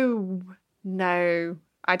 No.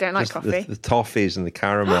 I don't like coffee. The toffees and the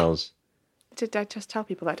caramels. Did I just tell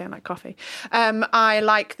people that I don't like coffee? I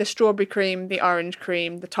like the strawberry cream, the orange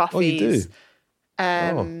cream, the toffees. Oh, you do?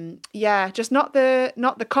 Yeah, just not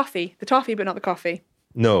the coffee. The toffee, but not the coffee.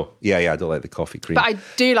 No, yeah, I don't like the coffee cream. But I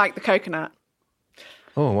do like the coconut.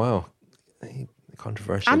 Oh, wow.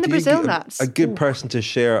 Controversial. And the Brazil nuts. A good person to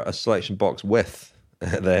share a selection box with,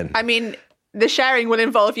 then. I mean, the sharing will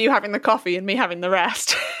involve you having the coffee and me having the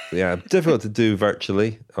rest. Yeah, difficult to do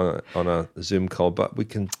virtually on a Zoom call, but we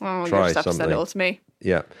can try something. Send it all to me.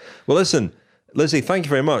 Yeah. Well, listen, Lizzie, thank you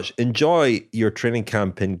very much. Enjoy your training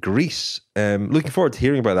camp in Greece. Looking forward to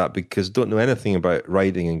hearing about that because I don't know anything about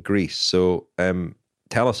riding in Greece. So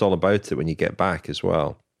tell us all about it when you get back as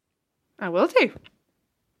well. I will do.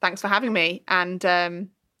 Thanks for having me. And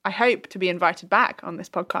I hope to be invited back on this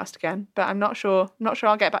podcast again, but I'm not sure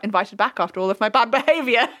I'll get invited back after all of my bad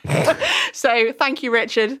behaviour. So thank you,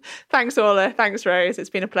 Richard. Thanks, Orla. Thanks, Rose. It's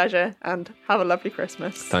been a pleasure and have a lovely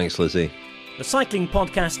Christmas. Thanks, Lizzie. The cycling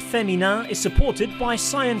podcast Féminin is supported by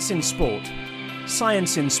Science in Sport.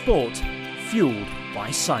 Science in Sport, fueled by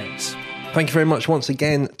science. Thank you very much once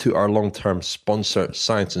again to our long-term sponsor,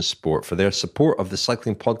 Science in Sport, for their support of the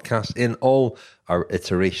cycling podcast in all our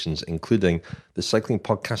iterations, including the cycling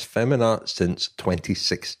podcast Féminin since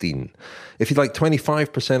 2016. If you'd like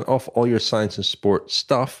 25% off all your Science and Sport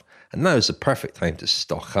stuff, and now is the perfect time to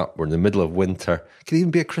stock up. We're in the middle of winter. It could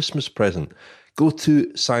even be a Christmas present. Go to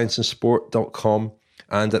scienceandsport.com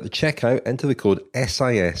and at the checkout, enter the code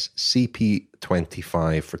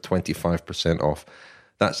SISCP25 for 25% off.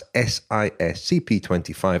 That's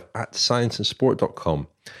SISCP25 at scienceandsport.com.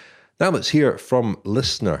 Now let's hear from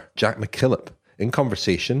listener Jack McKillop in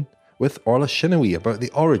conversation with Orla Shinawee about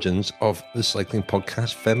the origins of the cycling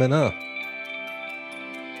podcast Féminin.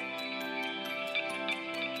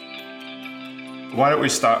 Why don't we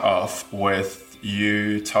start off with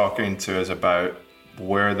you talking to us about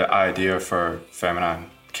where the idea for Féminin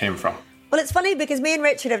came from? Well, it's funny because me and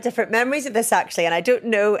Richard have different memories of this actually, and I don't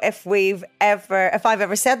know if I've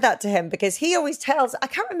ever said that to him because he always tells, I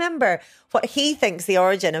can't remember what he thinks the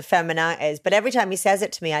origin of Féminin is, but every time he says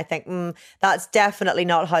it to me, I think, that's definitely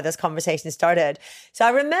not how this conversation started. So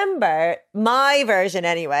I remember my version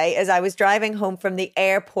anyway, as I was driving home from the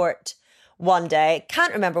airport one day,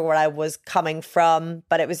 can't remember where I was coming from,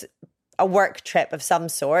 but it was a work trip of some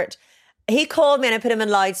sort. He called me and I put him in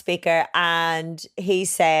loudspeaker and he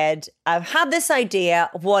said, I've had this idea.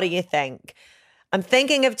 What do you think? I'm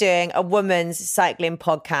thinking of doing a women's cycling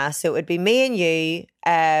podcast. So it would be me and you.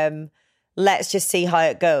 Let's just see how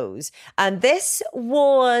it goes. And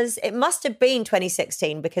it must have been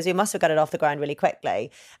 2016 because we must have got it off the ground really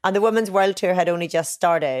quickly. And the Women's World Tour had only just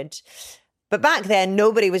started. But back then,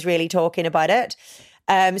 nobody was really talking about it.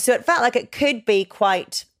 So it felt like it could be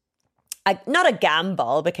quite... not a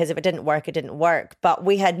gamble, because if it didn't work, it didn't work. But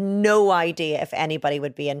we had no idea if anybody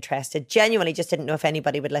would be interested. Genuinely just didn't know if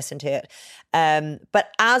anybody would listen to it.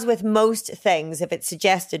 But as with most things, if it's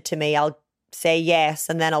suggested to me, I'll say yes,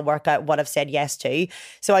 and then I'll work out what I've said yes to.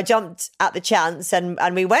 So I jumped at the chance and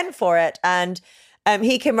we went for it. And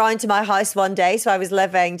he came round to my house one day. So I was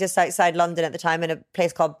living just outside London at the time in a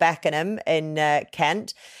place called Beckenham in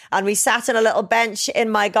Kent. And we sat on a little bench in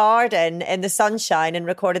my garden in the sunshine and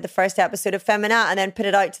recorded the first episode of Féminin and then put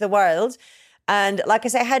it out to the world. And like I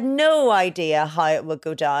say, I had no idea how it would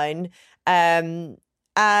go down. And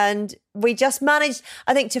we just managed,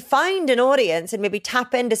 I think, to find an audience and maybe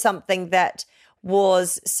tap into something that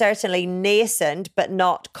was certainly nascent but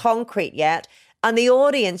not concrete yet. And the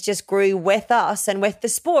audience just grew with us and with the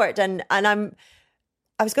sport. And I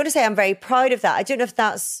was going to say I'm very proud of that. I don't know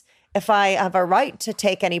if I have a right to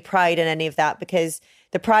take any pride in any of that, because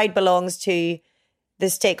the pride belongs to the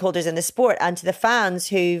stakeholders in the sport and to the fans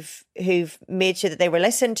who've made sure that they were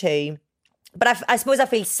listened to. But I suppose I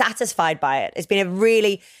feel satisfied by it. It's been a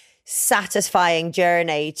really satisfying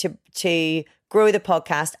journey to grow the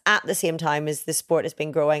podcast at the same time as the sport has been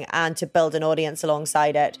growing and to build an audience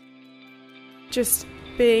alongside it. Just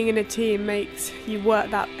being in a team makes you work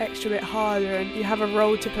that extra bit harder and you have a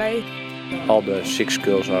role to play. All the 6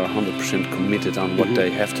 girls are 100% committed on what they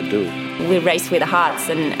have to do. We race with hearts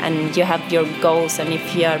and you have your goals, and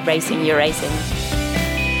if you're racing, you're racing.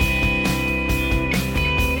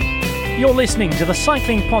 You're listening to the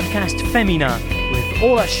cycling podcast Féminin with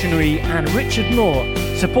Orla Chenouille and Richard Moore,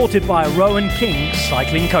 supported by Rowan King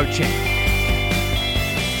Cycling Coaching.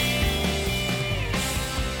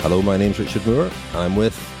 Hello, my name's Richard Moore. I'm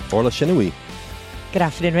with Orla Chenouille. Good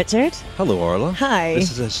afternoon, Richard. Hello, Orla. Hi.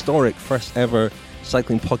 This is a historic first ever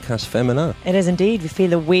cycling podcast Féminin. It is indeed. We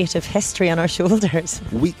feel the weight of history on our shoulders.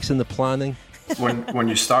 Weeks in the planning. When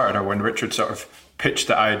you started, or when Richard sort of pitched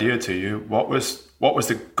the idea to you, what was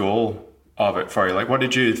the goal of it for you? Like, what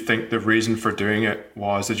did you think the reason for doing it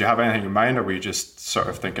was? Did you have anything in mind, or were you just sort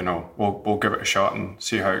of thinking, oh, we'll give it a shot and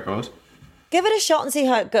see how it goes? Give it a shot and see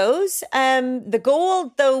how it goes. The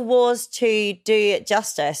goal, though, was to do it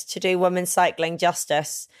justice, to do women's cycling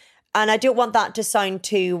justice. And I don't want that to sound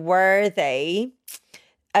too worthy.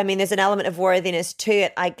 I mean, there's an element of worthiness to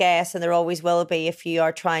it, I guess, and there always will be if you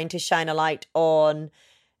are trying to shine a light on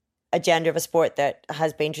a gender of a sport that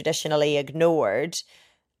has been traditionally ignored.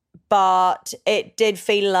 But it did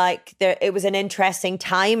feel like it was an interesting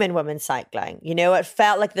time in women's cycling. You know, it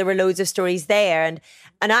felt like there were loads of stories there.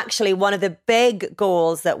 And actually, one of the big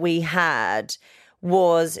goals that we had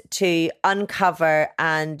was to uncover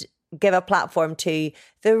and give a platform to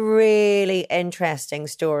the really interesting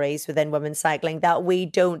stories within women's cycling that we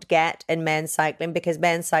don't get in men's cycling, because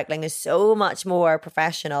men's cycling is so much more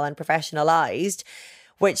professional and professionalized,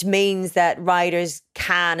 which means that riders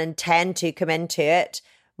can and tend to come into it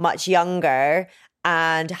much younger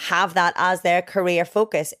and have that as their career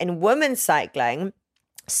focus. In women's cycling,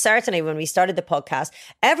 certainly when we started the podcast,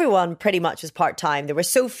 everyone pretty much was part-time. There were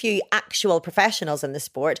so few actual professionals in the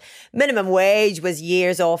sport. Minimum wage was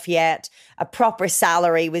years off yet. A proper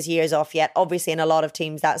salary was years off yet. Obviously, in a lot of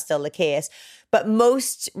teams, that's still the case. But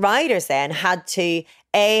most riders then had to,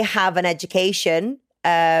 A, have an education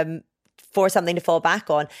for something to fall back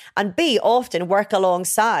on, and B, often work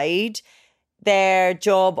alongside their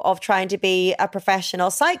job of trying to be a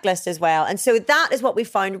professional cyclist as well. And so that is what we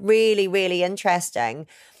found really, really interesting.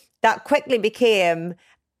 That quickly became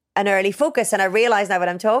an early focus. And I realise now when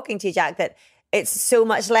I'm talking to you, Jack, that it's so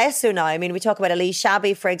much less so now. I mean, we talk about Elise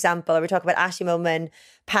Shabby, for example, or we talk about Ashley Moman,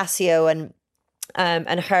 Passio and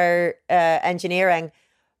her engineering.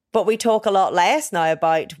 But we talk a lot less now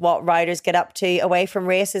about what riders get up to away from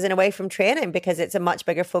races and away from training, because it's a much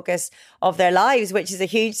bigger focus of their lives, which is a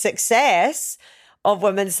huge success of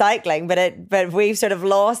women's cycling. But we've sort of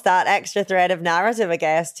lost that extra thread of narrative, I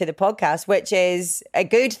guess, to the podcast, which is a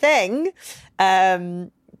good thing.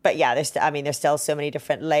 But yeah, there's still so many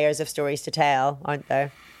different layers of stories to tell, aren't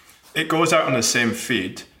there? It goes out on the same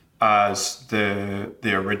feed as the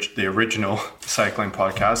original cycling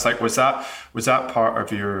podcast. Like, was that part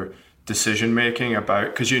of your decision making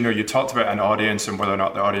about, because you talked about an audience and whether or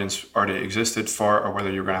not the audience already existed for it, or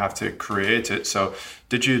whether you're going to have to create it. So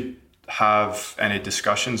did you have any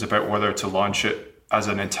discussions about whether to launch it as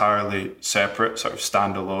an entirely separate sort of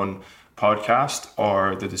standalone podcast,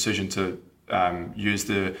 or the decision to use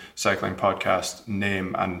the cycling podcast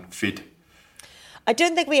name and feed? I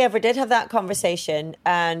don't think we ever did have that conversation,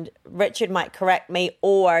 and Richard might correct me,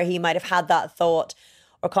 or he might have had that thought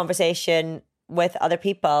or conversation with other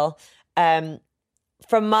people.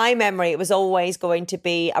 From my memory, it was always going to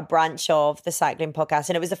be a branch of the cycling podcast,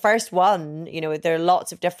 and it was the first one. You know, there are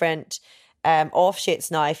lots of different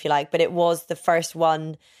offshoots now, if you like, but it was the first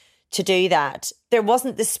one to do that. There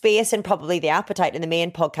wasn't the space and probably the appetite in the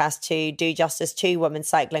main podcast to do justice to women's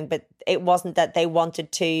cycling, but it wasn't that they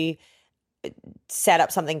wanted to set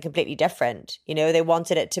up something completely different. You know, they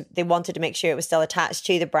wanted to make sure it was still attached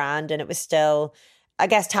to the brand, and it was still, I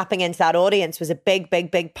guess, tapping into that audience was a big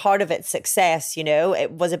part of its success. You know,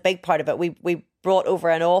 it was a big part of it. We brought over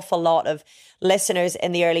an awful lot of listeners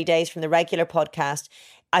in the early days from the regular podcast.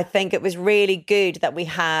 I think it was really good that we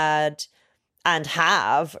had and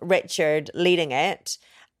have Richard leading it.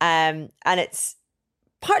 And it's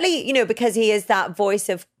partly, you know, because he is that voice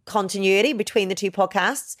of continuity between the two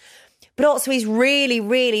podcasts, but also he's really,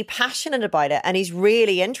 really passionate about it, and he's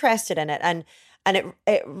really interested in it. And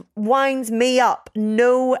it winds me up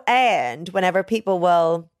no end whenever people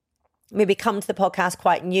will maybe come to the podcast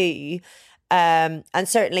quite new. And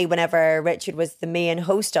certainly whenever Richard was the main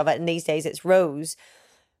host of it, and these days it's Rose.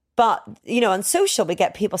 But, you know, on social, we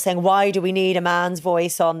get people saying, why do we need a man's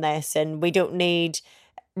voice on this? And we don't need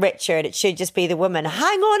Richard. It should just be the woman.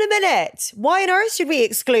 Hang on a minute. Why on earth should we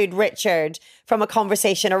exclude Richard from a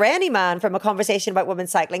conversation, or any man from a conversation about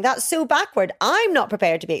women's cycling? That's so backward. I'm not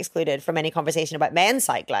prepared to be excluded from any conversation about men's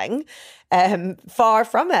cycling. Far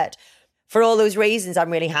from it. For all those reasons, I'm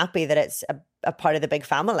really happy that it's a part of the big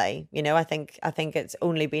family. You know, I think it's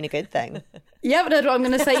only been a good thing. You haven't heard what I'm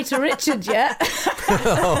going to say to Richard yet.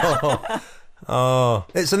 Oh,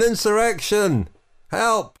 it's an insurrection.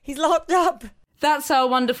 Help. He's locked up. That's our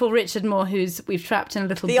wonderful Richard Moore, we've trapped in a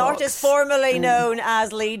little the box. artist formerly known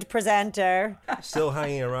as lead presenter. Still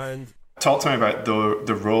hanging around. Talk to me about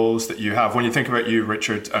the roles that you have. When you think about you,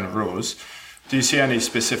 Richard and Rose, do you see any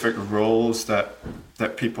specific roles that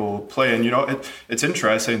people play? And, you know, it's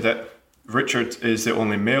interesting that Richard is the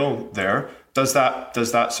only male there. Does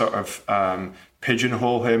that sort of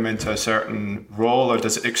pigeonhole him into a certain role, or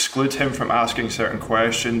does it exclude him from asking certain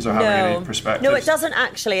questions or having any perspectives? No, it doesn't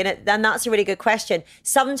actually, and that's a really good question.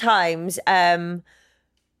 Sometimes,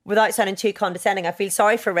 without sounding too condescending, I feel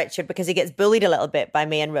sorry for Richard because he gets bullied a little bit by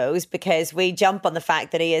me and Rose, because we jump on the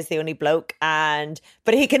fact that he is the only bloke,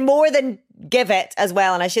 but he can more than give it as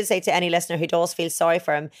well. And I should say to any listener who does feel sorry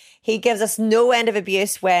for him, he gives us no end of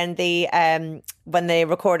abuse when the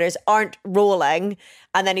recorders aren't rolling,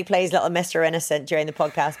 and then he plays little Mr. Innocent during the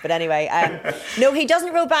podcast. But anyway, no, he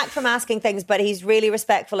doesn't roll back from asking things, but he's really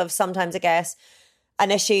respectful of sometimes, I guess, an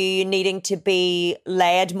issue needing to be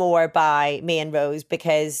led more by me and Rose,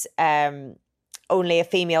 because only a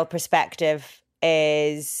female perspective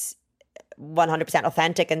is 100%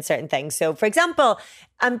 authentic in certain things. So, for example,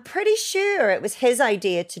 I'm pretty sure it was his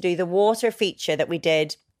idea to do the water feature that we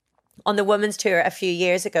did on the women's tour a few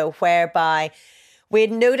years ago, whereby we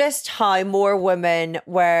had noticed how more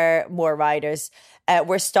riders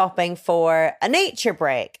were stopping for a nature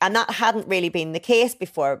break. And that hadn't really been the case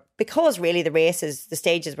before, because really the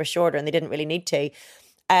stages were shorter and they didn't really need to.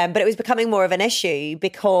 But it was becoming more of an issue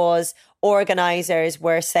because organisers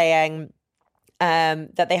were saying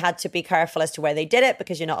that they had to be careful as to where they did it,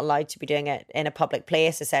 because you're not allowed to be doing it in a public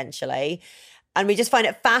place, essentially. And we just find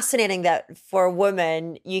it fascinating that for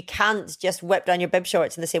women, you can't just whip down your bib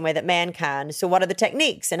shorts in the same way that men can. So what are the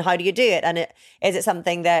techniques and how do you do it? And is it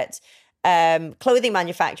something that clothing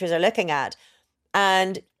manufacturers are looking at?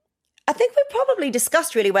 And I think we probably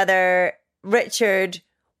discussed really whether Richard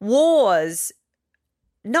was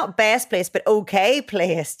not best placed, but okay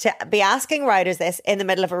placed to be asking riders this in the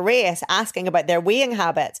middle of a race, asking about their weeing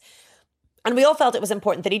habits. And we all felt it was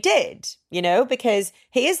important that he did, you know, because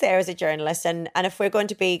he is there as a journalist. And if we're going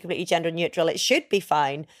to be completely gender neutral, it should be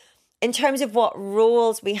fine. In terms of what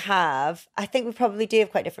roles we have, I think we probably do have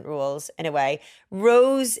quite different roles in a way.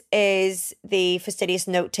 Rose is the fastidious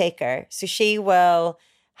note taker. So she will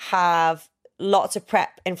have lots of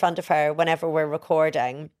prep in front of her whenever we're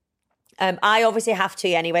recording. I obviously have to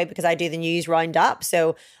anyway, because I do the news roundup.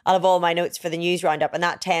 So I'll have all my notes for the news roundup, and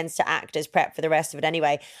that tends to act as prep for the rest of it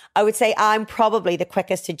anyway. I would say I'm probably the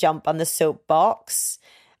quickest to jump on the soapbox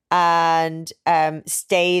and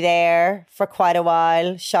stay there for quite a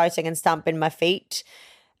while, shouting and stamping my feet.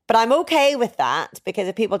 But I'm okay with that, because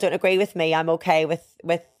if people don't agree with me, I'm okay with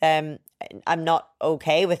I'm not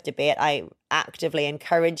okay with debate. I actively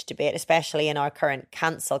encourage debate, especially in our current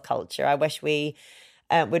cancel culture. I wish we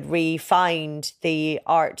would re-find the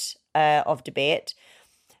art of debate.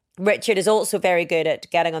 Richard is also very good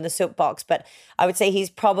at getting on the soapbox, but I would say he's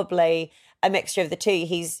probably a mixture of the two.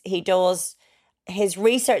 He does his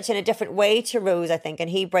research in a different way to Rose, I think, and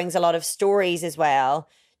he brings a lot of stories as well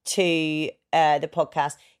to the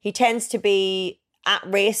podcast. He tends to be at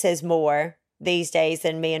races more these days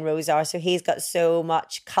than me and Rose are, so he's got so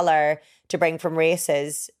much colour to bring from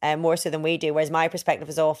races, more so than we do, whereas my perspective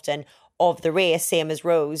is often of the race, same as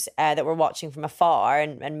Rose, that we're watching from afar,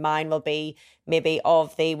 and mine will be maybe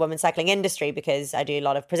of the women's cycling industry, because I do a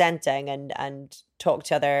lot of presenting and talk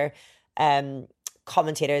to other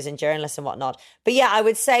commentators and journalists and whatnot. But yeah, I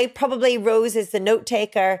would say probably Rose is the note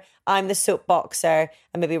taker, I'm the soapboxer,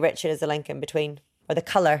 and maybe Richard is the link in between, or the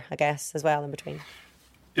colour, I guess, as well in between.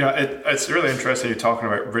 Yeah, it's really interesting you're talking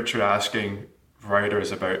about Richard asking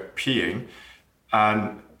riders about peeing,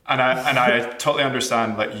 and I totally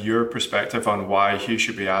understand like your perspective on why he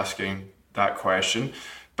should be asking that question.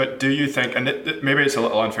 But do you think, and maybe it's a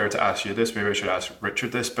little unfair to ask you this, maybe I should ask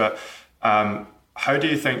Richard this, but how do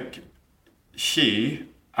you think he,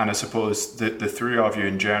 and I suppose the three of you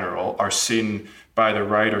in general, are seen by the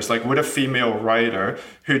riders? Like, would a female rider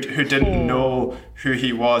who didn't know who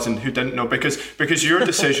he was and who didn't know, because your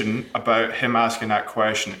decision about him asking that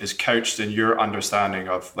question is couched in your understanding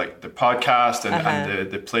of like the podcast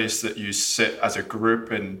and the place that you sit as a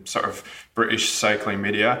group in sort of British cycling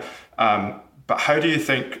media. But But how do you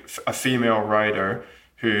think a female rider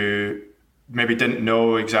who maybe didn't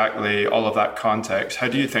know exactly all of that context, how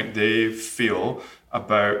do you think they feel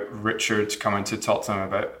about Richard coming to talk to them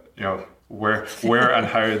about, where and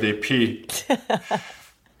how they pee?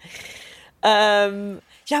 I'm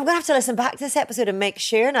going to have to listen back to this episode and make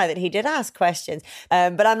sure now that he did ask questions.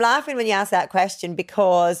 But I'm laughing when you ask that question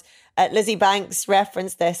because Lizzie Banks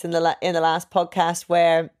referenced this in the last podcast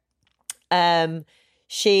where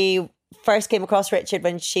she first came across Richard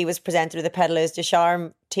when she was presented with a Pedalers de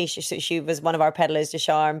Charme t-shirt. So she was one of our Pedalers de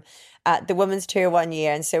Charme at the women's tour one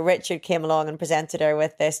year. And so Richard came along and presented her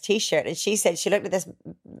with this t-shirt. And she said she looked at this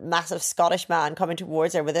massive Scottish man coming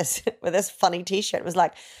towards her with this funny t-shirt. It was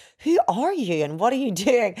like, who are you and what are you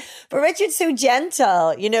doing? But Richard's so gentle,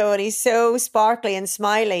 and he's so sparkly and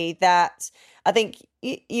smiley that I think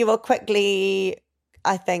you will quickly,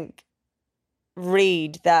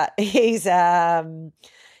 read that he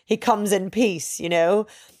comes in peace, I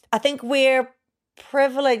think we're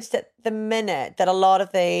privileged at the minute that a lot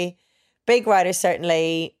of the big riders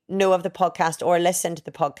certainly know of the podcast or listen to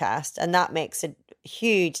the podcast, and that makes a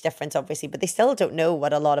huge difference, obviously, but they still don't know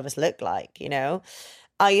what a lot of us look like,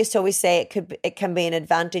 I used to always say it can be an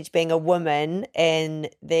advantage being a woman in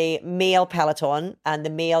the male peloton and the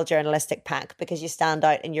male journalistic pack because you stand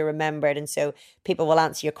out and you're remembered, and so people will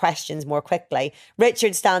answer your questions more quickly.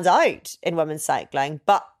 Richard stands out in women's cycling,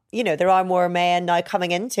 but there are more men now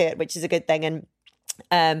coming into it, which is a good thing.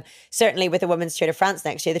 And certainly with the Women's Tour de France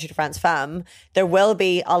next year, the Tour de France Femme, there will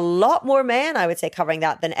be a lot more men, I would say, covering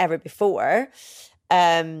that than ever before.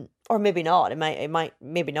 Or maybe not. It might,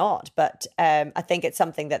 maybe not. But I think it's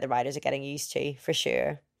something that the riders are getting used to, for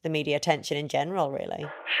sure. The media attention in general, really.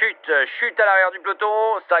 Chute à l'arrière du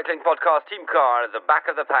peloton. Cycling Podcast team car at the back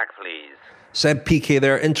of the pack, please. Seb PK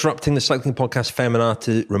there, interrupting the Cycling Podcast Féminin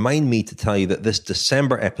to remind me to tell you that this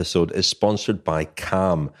December episode is sponsored by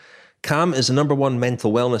Calm. Calm is the #1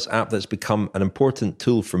 mental wellness app that's become an important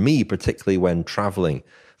tool for me, particularly when traveling.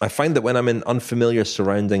 I find that when I'm in unfamiliar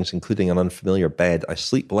surroundings, including an unfamiliar bed, I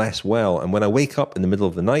sleep less well. And when I wake up in the middle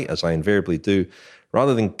of the night, as I invariably do,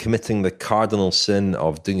 rather than committing the cardinal sin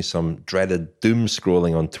of doing some dreaded doom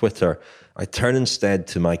scrolling on Twitter, I turn instead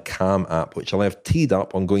to my Calm app, which I'll have teed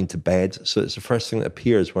up on going to bed, so it's the first thing that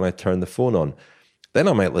appears when I turn the phone on. Then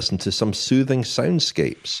I might listen to some soothing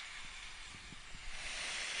soundscapes.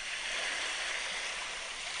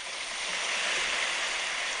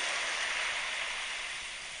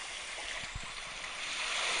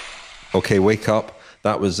 Okay, wake up.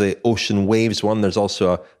 That was the Ocean Waves one. There's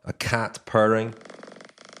also a cat purring.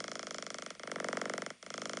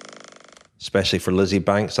 Especially for Lizzie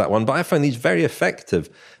Banks, that one. But I find these very effective.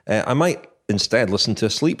 I might instead listen to a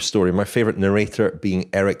sleep story. My favourite narrator being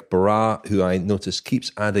Eric Barra, who I notice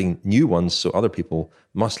keeps adding new ones, so other people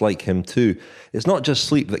must like him too. It's not just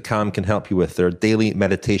sleep that Calm can help you with. There are daily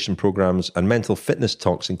meditation programs and mental fitness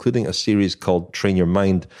talks, including a series called Train Your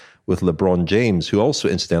Mind with LeBron James, who also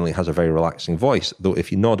incidentally has a very relaxing voice, though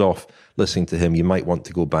if you nod off listening to him, you might want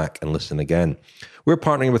to go back and listen again. We're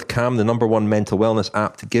partnering with Calm, the #1 mental wellness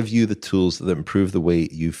app, to give you the tools that improve the way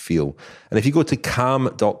you feel. And if you go to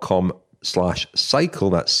calm.com/cycle,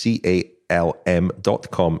 that's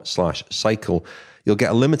CALM.com/cycle, you'll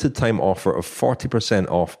get a limited time offer of 40%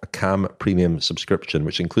 off a Calm premium subscription,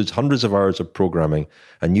 which includes hundreds of hours of programming,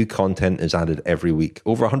 and new content is added every week.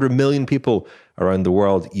 Over 100 million people around the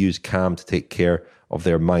world use Calm to take care of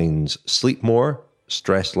their minds. Sleep more,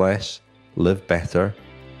 stress less, live better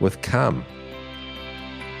with Calm.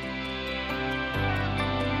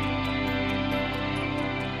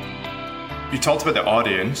 You talked about the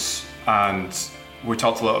audience, and we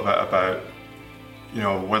talked a little bit about,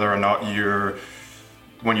 whether or not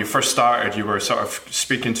when you first started, you were sort of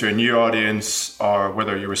speaking to a new audience, or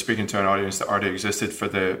whether you were speaking to an audience that already existed for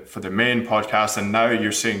the main podcast. And now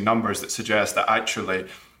you're seeing numbers that suggest that actually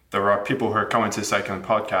there are people who are coming to the Cycling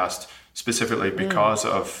Podcast specifically because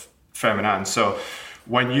of Féminin. So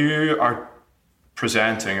when you are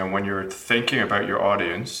presenting and when you're thinking about your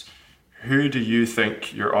audience, who do you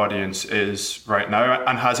think your audience is right now,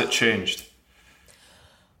 and has it changed?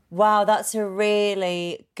 Wow, that's a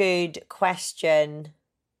really good question.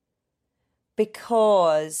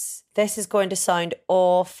 Because this is going to sound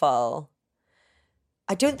awful.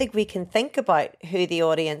 I don't think we can think about who the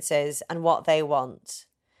audience is and what they want.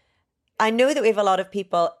 I know that we have a lot of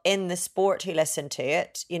people in the sport who listen to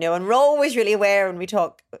it, and we're always really aware when we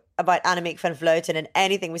talk about Annemiek van Vleuten and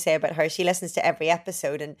anything we say about her, she listens to every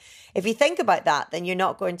episode. And if you think about that, then you're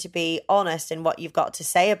not going to be honest in what you've got to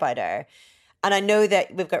say about her. And I know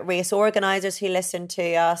that we've got race organisers who listen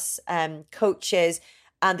to us, coaches,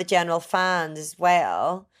 and the general fans as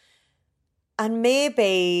well. And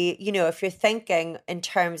maybe, you know, if you're thinking in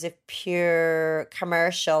terms of pure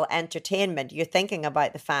commercial entertainment, you're thinking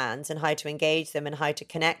about the fans and how to engage them and how to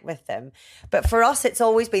connect with them. But for us, it's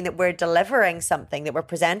always been that we're delivering something, that we're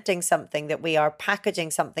presenting something, that we are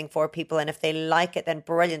packaging something for people. And if they like it, then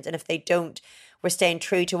brilliant. And if they don't, we're staying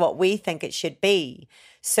true to what we think it should be.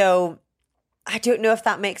 So I don't know if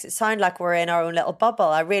that makes it sound like we're in our own little bubble.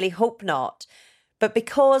 I really hope not. But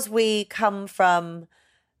because we come from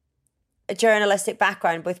a journalistic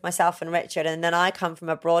background, both myself and Richard, and then I come from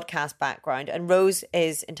a broadcast background, and Rose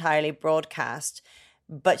is entirely broadcast,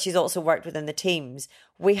 but she's also worked within the teams.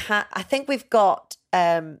 I think we've got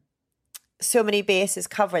so many bases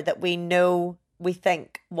covered that we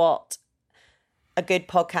think what a good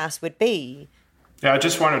podcast would be. Yeah, I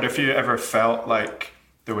just wondered if you ever felt like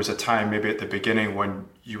there was a time maybe at the beginning when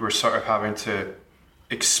you were sort of having to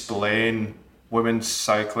explain women's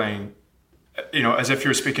cycling, you know, as if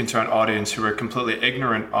you're speaking to an audience who were completely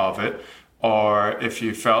ignorant of it, or if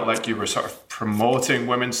you felt like you were sort of promoting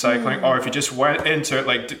women's cycling, or if you just went into it,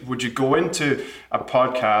 like, would you go into a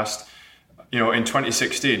podcast, you know, in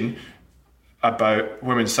 2016 about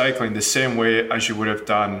women's cycling the same way as you would have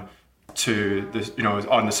done to the, you know,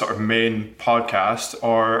 on the sort of main podcast,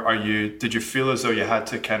 or did you feel as though you had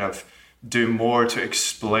to kind of do more to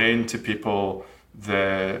explain to people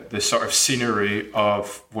the sort of scenery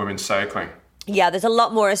of women's cycling? Yeah, there's a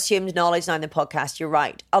lot more assumed knowledge now in the podcast. You're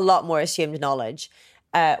right. A lot more assumed knowledge.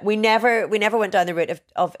 We never went down the route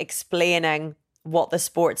of explaining what the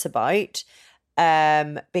sport's about,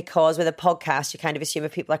 because with a podcast, you kind of assume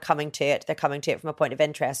if people are coming to it, they're coming to it from a point of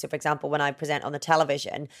interest. So, for example, when I present on the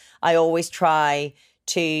television, I always try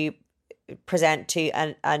to present to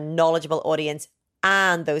a knowledgeable audience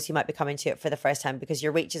and those who might be coming to it for the first time, because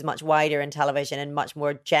your reach is much wider in television and much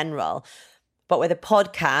more general. But with a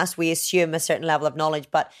podcast, we assume a certain level of knowledge.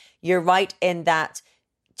 But you're right in that,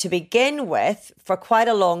 to begin with, for quite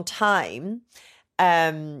a long time,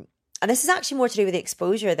 and this is actually more to do with the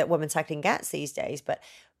exposure that women's cycling gets these days, but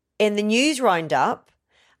in the news roundup,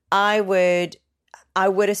 I would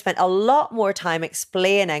have spent a lot more time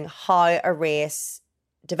explaining how a race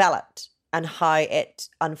developed and how it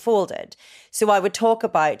unfolded. So I would talk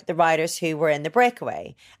about the riders who were in the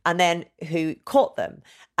breakaway and then who caught them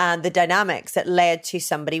and the dynamics that led to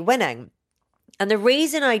somebody winning. And the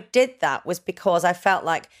reason I did that was because I felt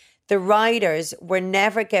like the riders were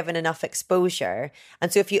never given enough exposure.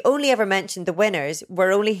 And so if you only ever mentioned the winners,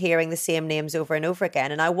 we're only hearing the same names over and over again.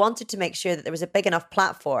 And I wanted to make sure that there was a big enough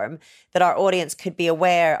platform that our audience could be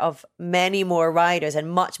aware of many more riders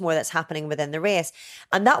and much more that's happening within the race.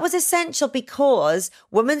 And that was essential because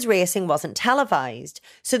women's racing wasn't televised.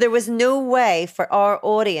 So there was no way for our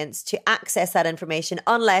audience to access that information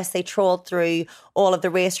unless they trawled through all of the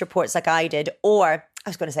race reports like I did. Or I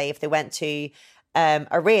was going to say, if they went to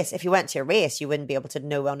a race. If you went to a race, you wouldn't be able to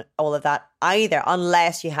know on all of that either,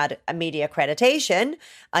 unless you had a media accreditation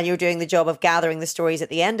and you were doing the job of gathering the stories at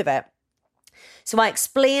the end of it. So I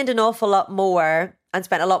explained an awful lot more and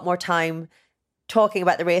spent a lot more time talking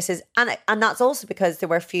about the races. And that's also because there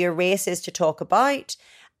were fewer races to talk about,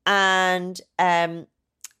 and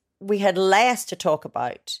we had less to talk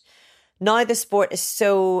about. Now the sport is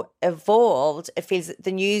so evolved, it feels that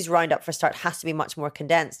the news roundup for start has to be much more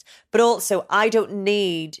condensed. But also, I don't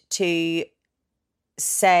need to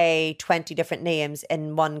say 20 different names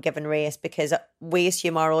in one given race, because we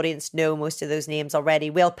assume our audience know most of those names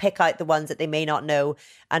already. We'll pick out the ones that they may not know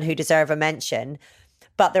and who deserve a mention.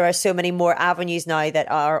 But there are so many more avenues now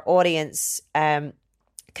that our audience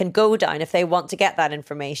can go down if they want to get that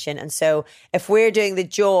information. And so if we're doing the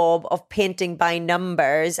job of painting by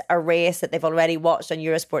numbers a race that they've already watched on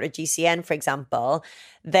Eurosport or GCN, for example,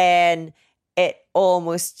 then it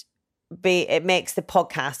makes the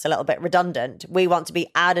podcast a little bit redundant. We want to be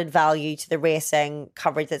added value to the racing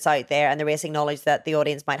coverage that's out there and the racing knowledge that the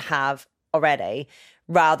audience might have already,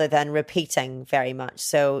 rather than repeating very much.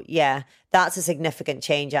 So yeah, that's a significant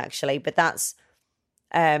change actually, but that's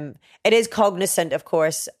it is cognizant, of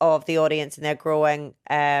course, of the audience and their growing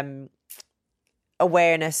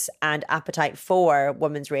awareness and appetite for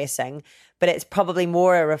women's racing, but it's probably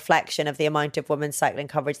more a reflection of the amount of women's cycling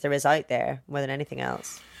coverage there is out there more than anything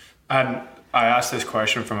else. And I asked this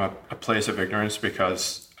question from a place of ignorance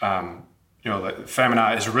because, like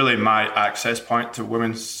Féminin is really my access point to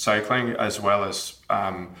women's cycling, as well as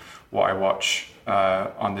what I watch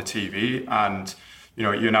on the TV. And you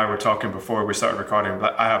and I were talking before we started recording,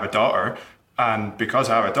 but I have a daughter, and because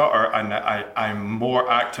I have a daughter, and I more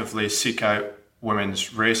actively seek out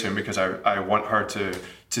women's racing because I want her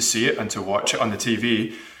to see it and to watch it on the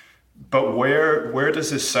TV. But where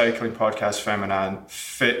does this cycling podcast Féminin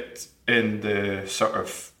fit in the sort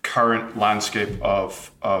of current landscape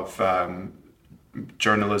of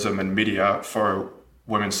journalism and media for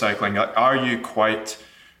women's cycling? Are you quite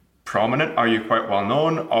prominent? Are you quite well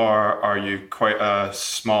known, or are you quite a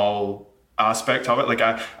small aspect of it? Like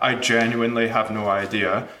I genuinely have no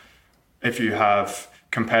idea if you have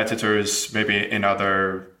competitors maybe in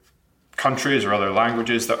other countries or other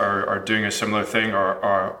languages that are doing a similar thing or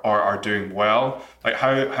are doing well. Like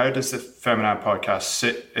how does the Féminin podcast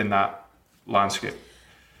sit in that landscape?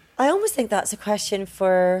 I almost think that's a question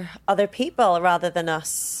for other people rather than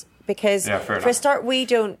us, because for a start,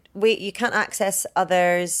 you can't access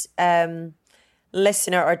others'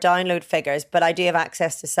 listener or download figures, but I do have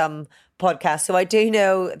access to some podcasts. So I do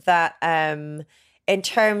know that in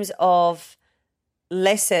terms of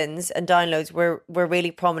listens and downloads, we're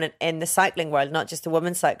really prominent in the cycling world, not just the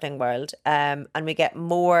women's cycling world. And we get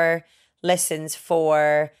more listens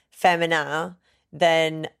for Féminin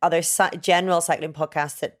than other general cycling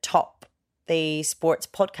podcasts that top the sports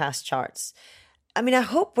podcast charts. I mean, I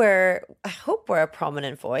hope we're a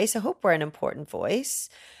prominent voice. I hope we're an important voice.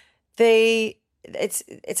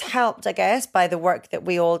 It's helped, I guess, by the work that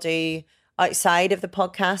we all do outside of the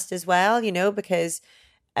podcast as well, you know, because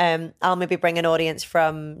I'll maybe bring an audience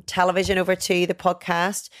from television over to the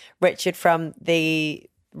podcast, Richard from the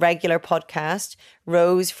regular podcast,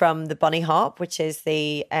 Rose from the Bunny Hop, which is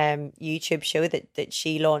the YouTube show that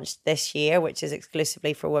she launched this year, which is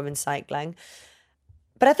exclusively for women's cycling.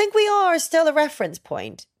 But I think we are still a reference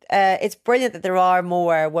point. It's brilliant that there are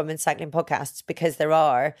more women's cycling podcasts, because there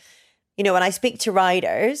are. You know, when I speak to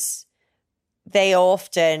riders, they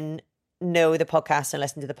often know the podcast and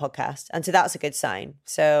listen to the podcast. And so that's a good sign.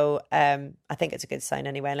 So I think it's a good sign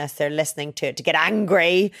anyway, unless they're listening to it to get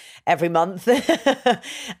angry every month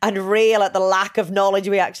and rail at the lack of knowledge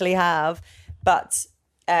we actually have. But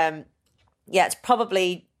it's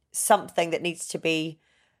probably something that needs to be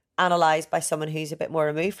analysed by someone who's a bit more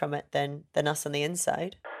removed from it than us on the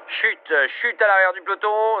inside. Chute à l'arrière du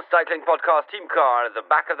peloton, cycling podcast team car at the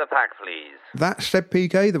back of the pack, please. That's Seb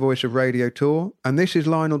PK, the voice of Radio Tour, and this is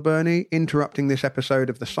Lionel Burney interrupting this episode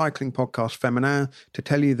of the cycling podcast Féminin to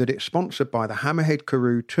tell you that it's sponsored by the Hammerhead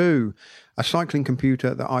Karoo 2, a cycling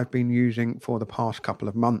computer that I've been using for the past couple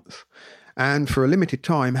of months. And for a limited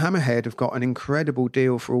time, Hammerhead have got an incredible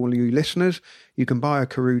deal for all you listeners. You can buy a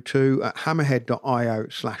Karoo 2 at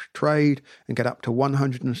hammerhead.io/trade and get up to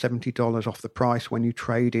 $170 off the price when you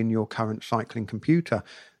trade in your current cycling computer.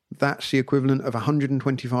 That's the equivalent of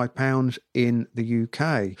 £125 in the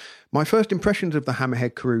UK. My first impressions of the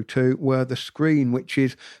Hammerhead Karoo 2 were the screen, which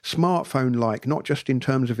is smartphone-like, not just in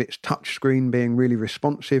terms of its touch screen being really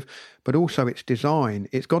responsive, but also its design.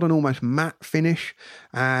 It's got an almost matte finish,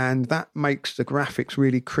 and that makes the graphics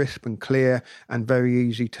really crisp and clear and very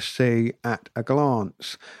easy to see at a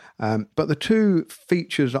glance. But the two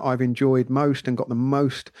features that I've enjoyed most and got the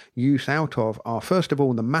most use out of are, first of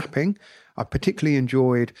all, the mapping. I particularly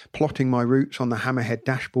enjoyed plotting my routes on the Hammerhead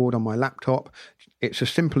dashboard on my laptop. It's as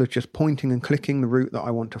simple as just pointing and clicking the route that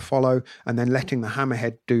I want to follow and then letting the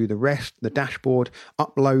Hammerhead do the rest. The dashboard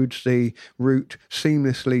uploads the route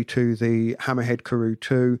seamlessly to the Hammerhead Karoo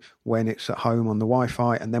 2 when it's at home on the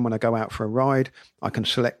Wi-Fi, and then when I go out for a ride, I can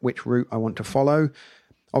select which route I want to follow.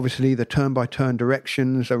 Obviously, the turn-by-turn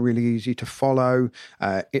directions are really easy to follow.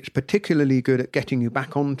 It's particularly good at getting you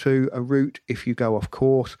back onto a route if you go off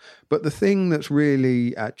course. But the thing that's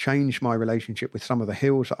really changed my relationship with some of the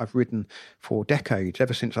hills that I've ridden for decades,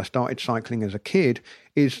 ever since I started cycling as a kid,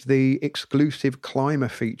 is the exclusive climber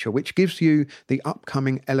feature, which gives you the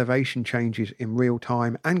upcoming elevation changes in real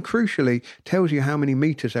time and, crucially, tells you how many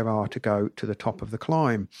metres there are to go to the top of the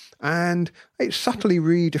climb. And it subtly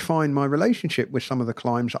redefined my relationship with some of the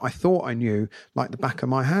climbs that I thought I knew like the back of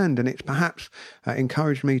my hand, and it's perhaps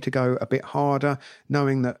encouraged me to go a bit harder,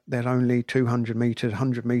 knowing that there's only 200 metres,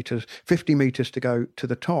 100 metres, 50 metres to go to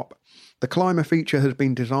the top. The climber feature has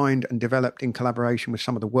been designed and developed in collaboration with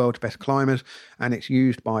some of the world's best climbers, and it's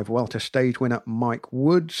used by Vuelta stage winner Mike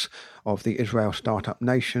Woods of the Israel Startup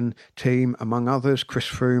Nation team, among others. Chris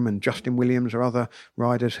Froome and Justin Williams are other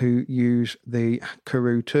riders who use the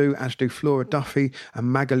Karoo 2, as do Flora Duffy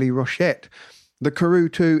and Magali Rochette. The Karoo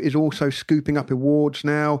 2 is also scooping up awards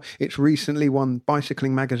now. It's recently won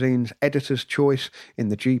Bicycling Magazine's Editor's Choice in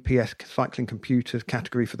the GPS Cycling Computers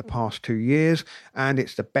category for the past 2 years, and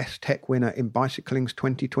it's the Best Tech winner in Bicycling's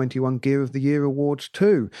 2021 Gear of the Year Awards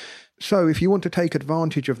too. So if you want to take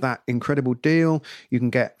advantage of that incredible deal, you can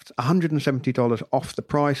get $170 off the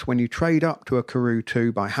price when you trade up to a Karoo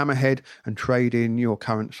 2 by Hammerhead and trade in your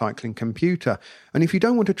current cycling computer. And if you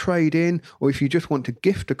don't want to trade in, or if you just want to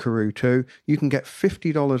gift a Karoo 2, you can get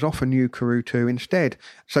 $50 off a new Karoo 2 instead.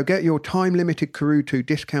 So get your time-limited Karoo 2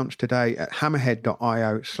 discounts today at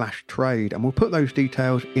hammerhead.io/trade, and we'll put those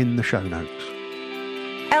details in the show notes.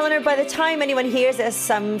 Eleanor, by the time anyone hears this,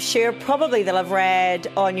 I'm sure probably they'll have read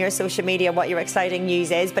on your social media what your exciting news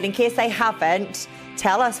is. But in case they haven't,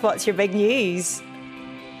 tell us, what's your big news?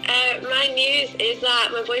 My news is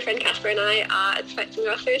that my boyfriend Casper and I are expecting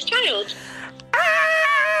our first child.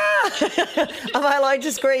 Ah! Am I allowed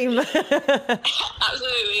to scream?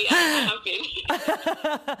 Absolutely, I have been.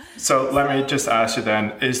 So let me just ask you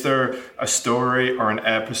then, is there a story or an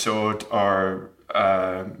episode or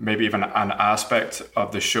maybe even an aspect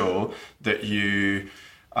of the show that you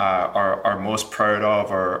are most proud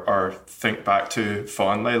of or think back to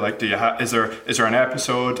fondly? Like, do you is there an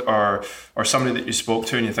episode or somebody that you spoke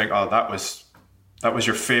to and you think, oh, that was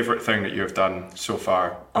your favorite thing that you have done so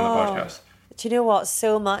far on the podcast? Do you know what?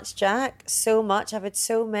 So much, Jack. So much. I've had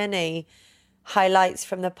so many highlights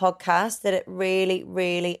from the podcast that it really,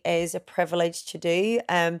 really is a privilege to do.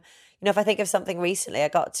 If I think of something recently, I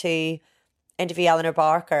got to interview Eleanor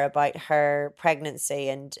Barker about her pregnancy,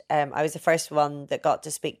 and I was the first one that got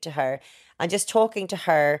to speak to her, and just talking to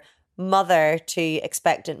her mother to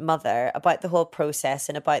expectant mother about the whole process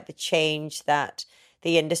and about the change that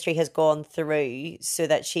the industry has gone through, so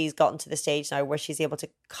that she's gotten to the stage now where she's able to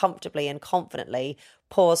comfortably and confidently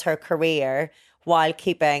pause her career while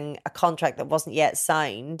keeping a contract that wasn't yet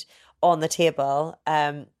signed on the table.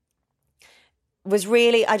 Was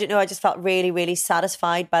really, I don't know, I just felt really, really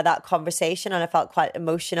satisfied by that conversation, and I felt quite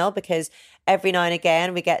emotional because every now and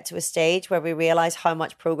again we get to a stage where we realise how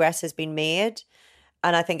much progress has been made,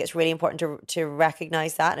 and I think it's really important to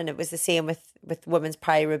recognise that. And it was the same with Women's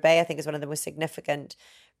Paris-Roubaix. I think it's one of the most significant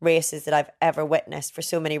races that I've ever witnessed for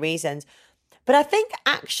so many reasons. But I think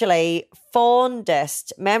actually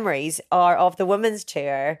fondest memories are of the Women's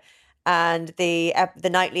Tour and the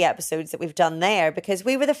nightly episodes that we've done there, because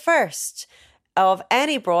we were the first of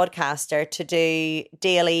any broadcaster to do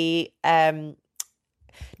daily,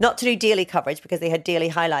 not to do daily coverage because they had daily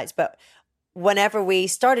highlights, but whenever we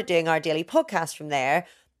started doing our daily podcast from there,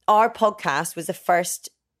 our podcast was the first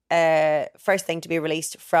thing to be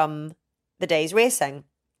released from the day's racing.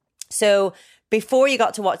 So before you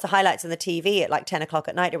got to watch the highlights on the TV at like 10 o'clock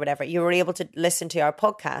at night or whatever, you were able to listen to our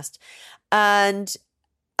podcast. And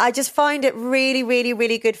I just find it really, really,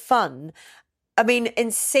 really good fun. I mean,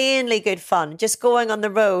 insanely good fun, just going on the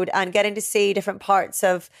road and getting to see different parts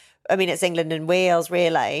of, it's England and Wales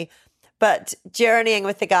really, but journeying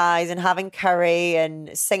with the guys and having curry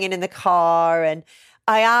and singing in the car. And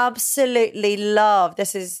I absolutely love,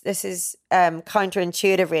 this is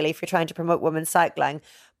counterintuitive really if you're trying to promote women's cycling,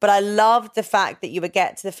 but I loved the fact that you would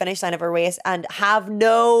get to the finish line of a race and have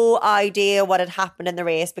no idea what had happened in the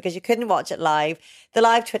race because you couldn't watch it live. The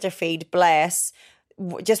live Twitter feed, bless,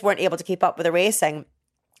 just weren't able to keep up with the racing.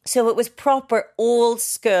 So it was proper old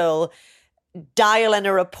school dial in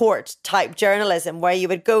a report type journalism where you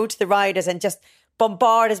would go to the riders and just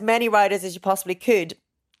bombard as many riders as you possibly could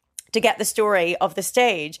to get the story of the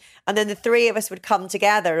stage. And then the three of us would come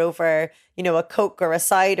together over, a Coke or a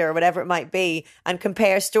cider or whatever it might be and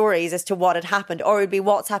compare stories as to what had happened. Or we'd be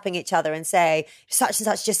WhatsApping each other and say, such and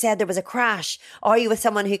such just said there was a crash. Are you with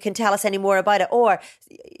someone who can tell us any more about it? Or,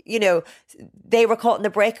 they were caught in the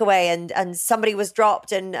breakaway and somebody was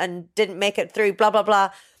dropped and didn't make it through, blah, blah, blah.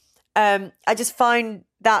 I just find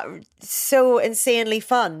that so insanely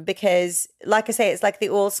fun because, like I say, it's like the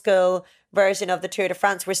old school version of the Tour de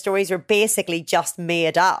France where stories were basically just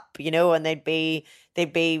made up, and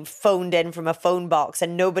they'd be phoned in from a phone box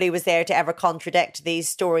and nobody was there to ever contradict these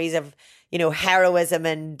stories of, heroism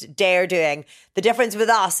and dare doing. The difference with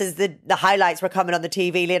us is the highlights were coming on the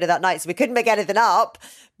TV later that night, so we couldn't make anything up,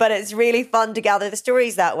 but it's really fun to gather the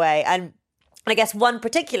stories that way. And I guess one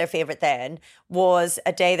particular favourite then was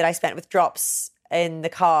a day that I spent with Drops in the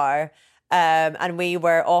car. And we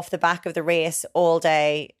were off the back of the race all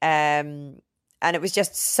day. And it was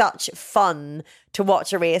just such fun to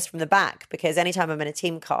watch a race from the back because anytime I'm in a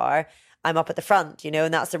team car, I'm up at the front,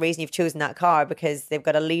 and that's the reason you've chosen that car because they've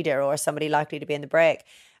got a leader or somebody likely to be in the break.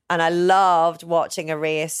 And I loved watching a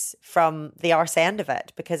race from the arse end of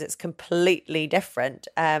it because it's completely different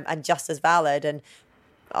and just as valid and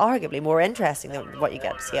arguably more interesting than what you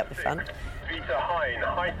get to see up the front. Peter Hine,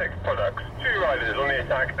 high-tech products, 2 riders on the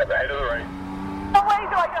attack at the head of the race. Where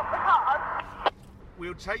do I get the car?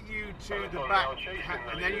 We'll take you to the back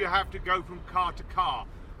and then you have to go from car to car.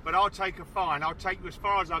 but I'll take a fine. I'll take you as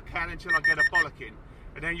far as I can until I get a bollocking,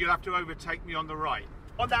 and then you'll have to overtake me on the right.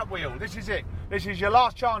 On that wheel, this is it. This is your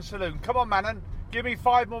last chance saloon. Come on, Manon. Give me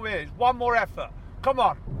 5 more minutes. One more effort. Come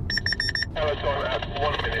on. Peloton at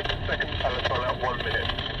 1 minute. Second peloton at 1 minute.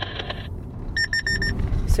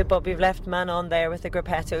 So, Bob, you've left Manon there with the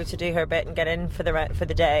gruppetto to do her bit and get in for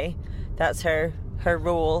the day. That's her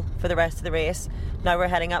role for the rest of the race. Now we're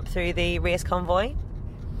heading up through the race convoy.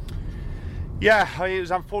 Yeah, it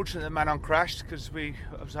was unfortunate that Manon crashed because I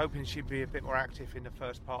was hoping she'd be a bit more active in the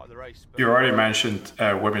first part of the race. You already mentioned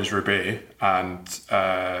Women's Roubaix and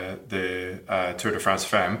the Tour de France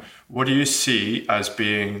Femme. What do you see as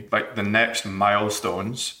being like the next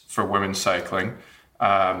milestones for women's cycling?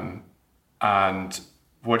 And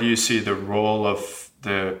what do you see the role of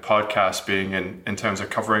the podcast being in terms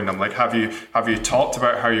of covering them? Like, have you talked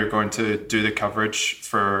about how you're going to do the coverage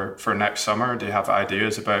for next summer? Do you have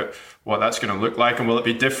ideas about what that's going to look like, and will it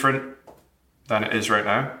be different than it is right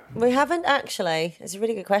now? We haven't actually. It's a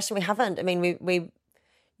really good question. We haven't. I mean, we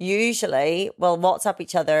usually will WhatsApp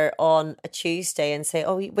each other on a Tuesday and say,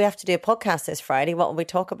 oh, we have to do a podcast this Friday. What will we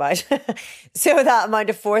talk about? So that amount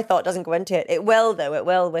of forethought doesn't go into it. It will, though. It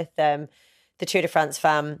will with the Tour de France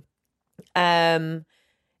Femme. Even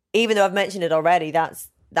though I've mentioned it already, that's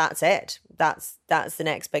it. That's the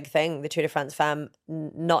next big thing. The Tour de France Femme,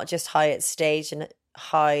 not just how it's staged and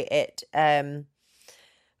how it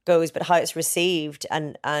goes, but how it's received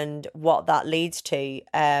and what that leads to.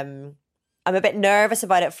 I'm a bit nervous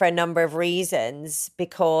about it for a number of reasons,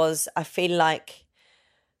 because I feel like,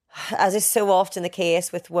 as is so often the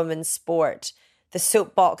case with women's sport, the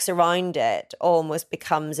soapbox around it almost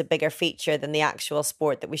becomes a bigger feature than the actual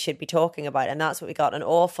sport that we should be talking about. And that's what we got an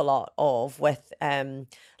awful lot of with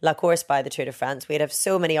La Course by the Tour de France. We'd have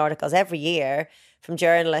so many articles every year from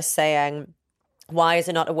journalists saying, why is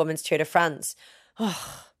there not a women's Tour de France?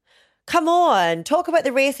 Oh, come on, talk about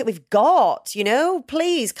the race that we've got,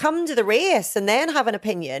 please come to the race and then have an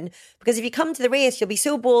opinion. Because if you come to the race, you'll be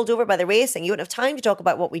so bowled over by the racing, you won't have time to talk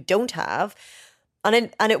about what we don't have.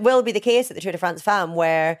 And it will be the case at the Tour de France Femme,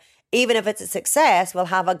 where even if it's a success, we'll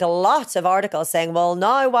have a glut of articles saying, well,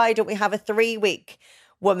 now why don't we have a 3-week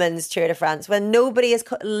women's Tour de France, when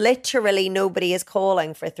literally nobody is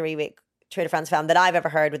calling for a 3-week Tour de France Femme that I've ever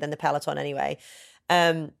heard within the peloton anyway.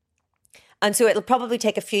 And so it'll probably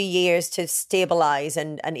take a few years to stabilise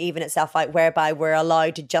and even itself out, whereby we're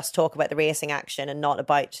allowed to just talk about the racing action and not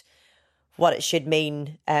about what it should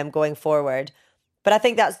mean going forward. But I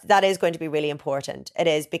think that is going to be really important. It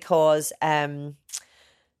is because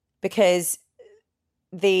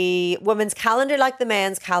the women's calendar, like the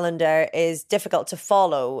men's calendar, is difficult to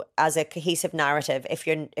follow as a cohesive narrative if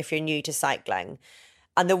you're new to cycling.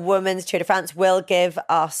 And the women's Tour de France will give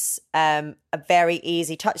us a very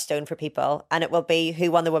easy touchstone for people, and it will be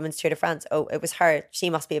who won the women's Tour de France. Oh, it was her.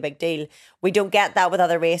 She must be a big deal. We don't get that with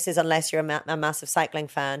other races unless you're a massive cycling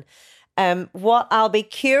fan. What I'll be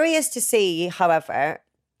curious to see, however,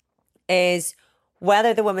 is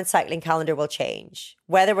whether the women's cycling calendar will change,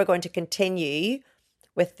 whether we're going to continue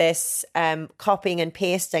with this copying and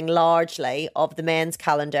pasting largely of the men's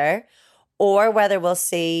calendar, or whether we'll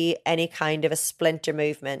see any kind of a splinter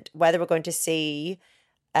movement, whether we're going to see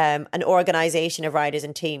an organisation of riders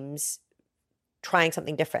and teams trying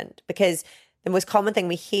something different. Because the most common thing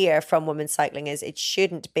we hear from women's cycling is it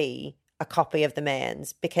shouldn't be a copy of the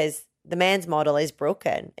men's, because the men's model is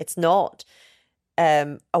broken. It's not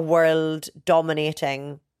a world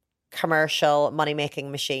dominating commercial money-making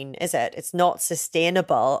machine, is it? It's not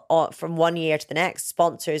sustainable from one year to the next.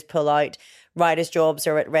 Sponsors pull out, riders' jobs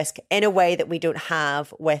are at risk in a way that we don't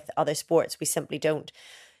have with other sports. We simply don't.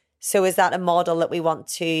 So is that a model that we want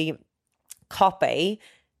to copy?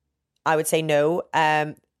 I would say no.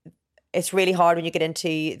 It's really hard when you get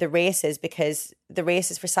into the races, because the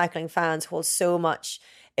races for cycling fans hold so much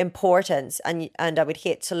importance, and I would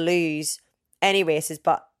hate to lose any races,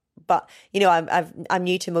 but I'm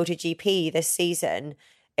new to MotoGP this season,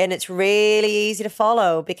 and it's really easy to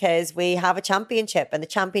follow because we have a championship, and the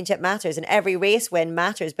championship matters, and every race win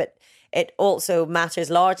matters, but it also matters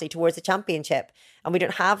largely towards the championship, and we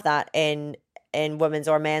don't have that in women's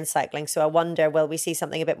or men's cycling. So I wonder, will we see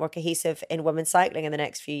something a bit more cohesive in women's cycling in the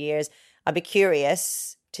next few years? I'd be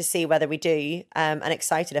curious to see whether we do, and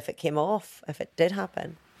excited if it came off, if it did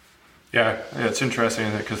happen. Yeah, it's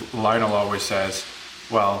interesting because Lionel always says,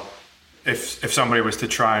 well, if somebody was to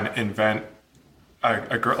try and invent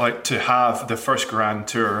to have the first Grand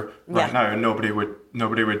Tour right now, nobody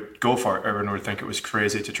would go for it. Everyone would think it was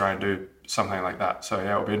crazy to try and do something like that. So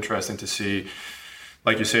yeah, it'll be interesting to see,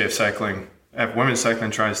 like you say, if women's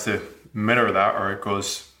cycling tries to mirror that, or it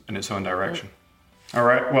goes in its own direction. All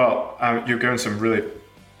right. Well, you've given some really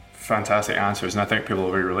fantastic answers, and I think people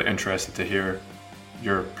will be really interested to hear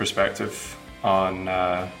your perspective on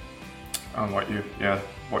what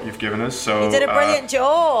you've given us. So you did a brilliant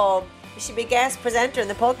job. You should be guest presenter in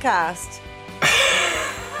the podcast.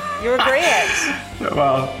 You were great.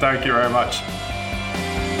 Well, thank you very much.